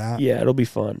excited for that. Yeah, it'll be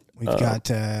fun. We've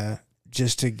got...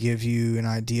 just to give you an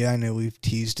idea, I know we've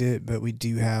teased it, but we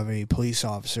do have a police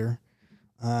officer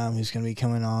who's going to be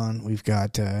coming on. We've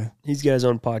got... he's got his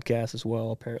own podcast as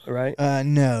well, apparently, right?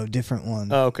 No, different one.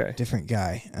 Oh, okay. Different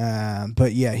guy.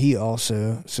 But yeah, he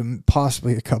also...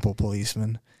 possibly a couple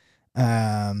policemen.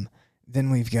 Then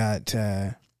we've got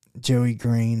Joey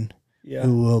Green,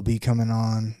 who will be coming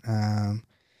on.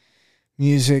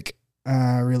 Music...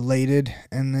 related,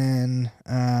 and then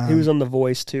he was on The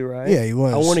Voice too, right? Yeah, he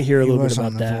was. I want to hear a little bit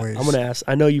about that. Voice. I'm going to ask.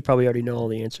 I know you probably already know all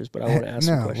the answers, but I want to ask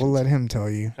some questions. We'll let him tell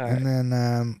you. All and right.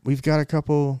 then we've got a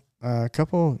couple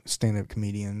stand-up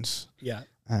comedians. Yeah.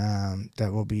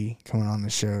 That will be coming on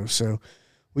the show. So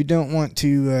we don't want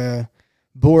to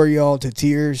bore y'all to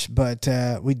tears, but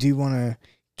we do want to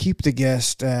keep the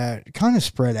guest kind of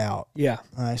spread out. Yeah.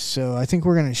 So I think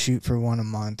we're going to shoot for one a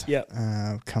month. Yep.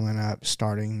 Coming up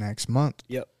starting next month.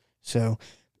 Yep. So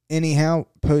anyhow,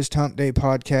 Post Hump Day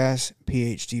Podcast,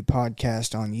 PhD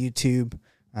Podcast on YouTube.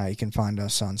 You can find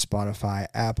us on Spotify,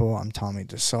 Apple. I'm Tommy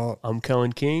DeSalt. I'm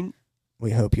Kellen King.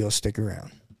 We hope you'll stick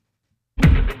around.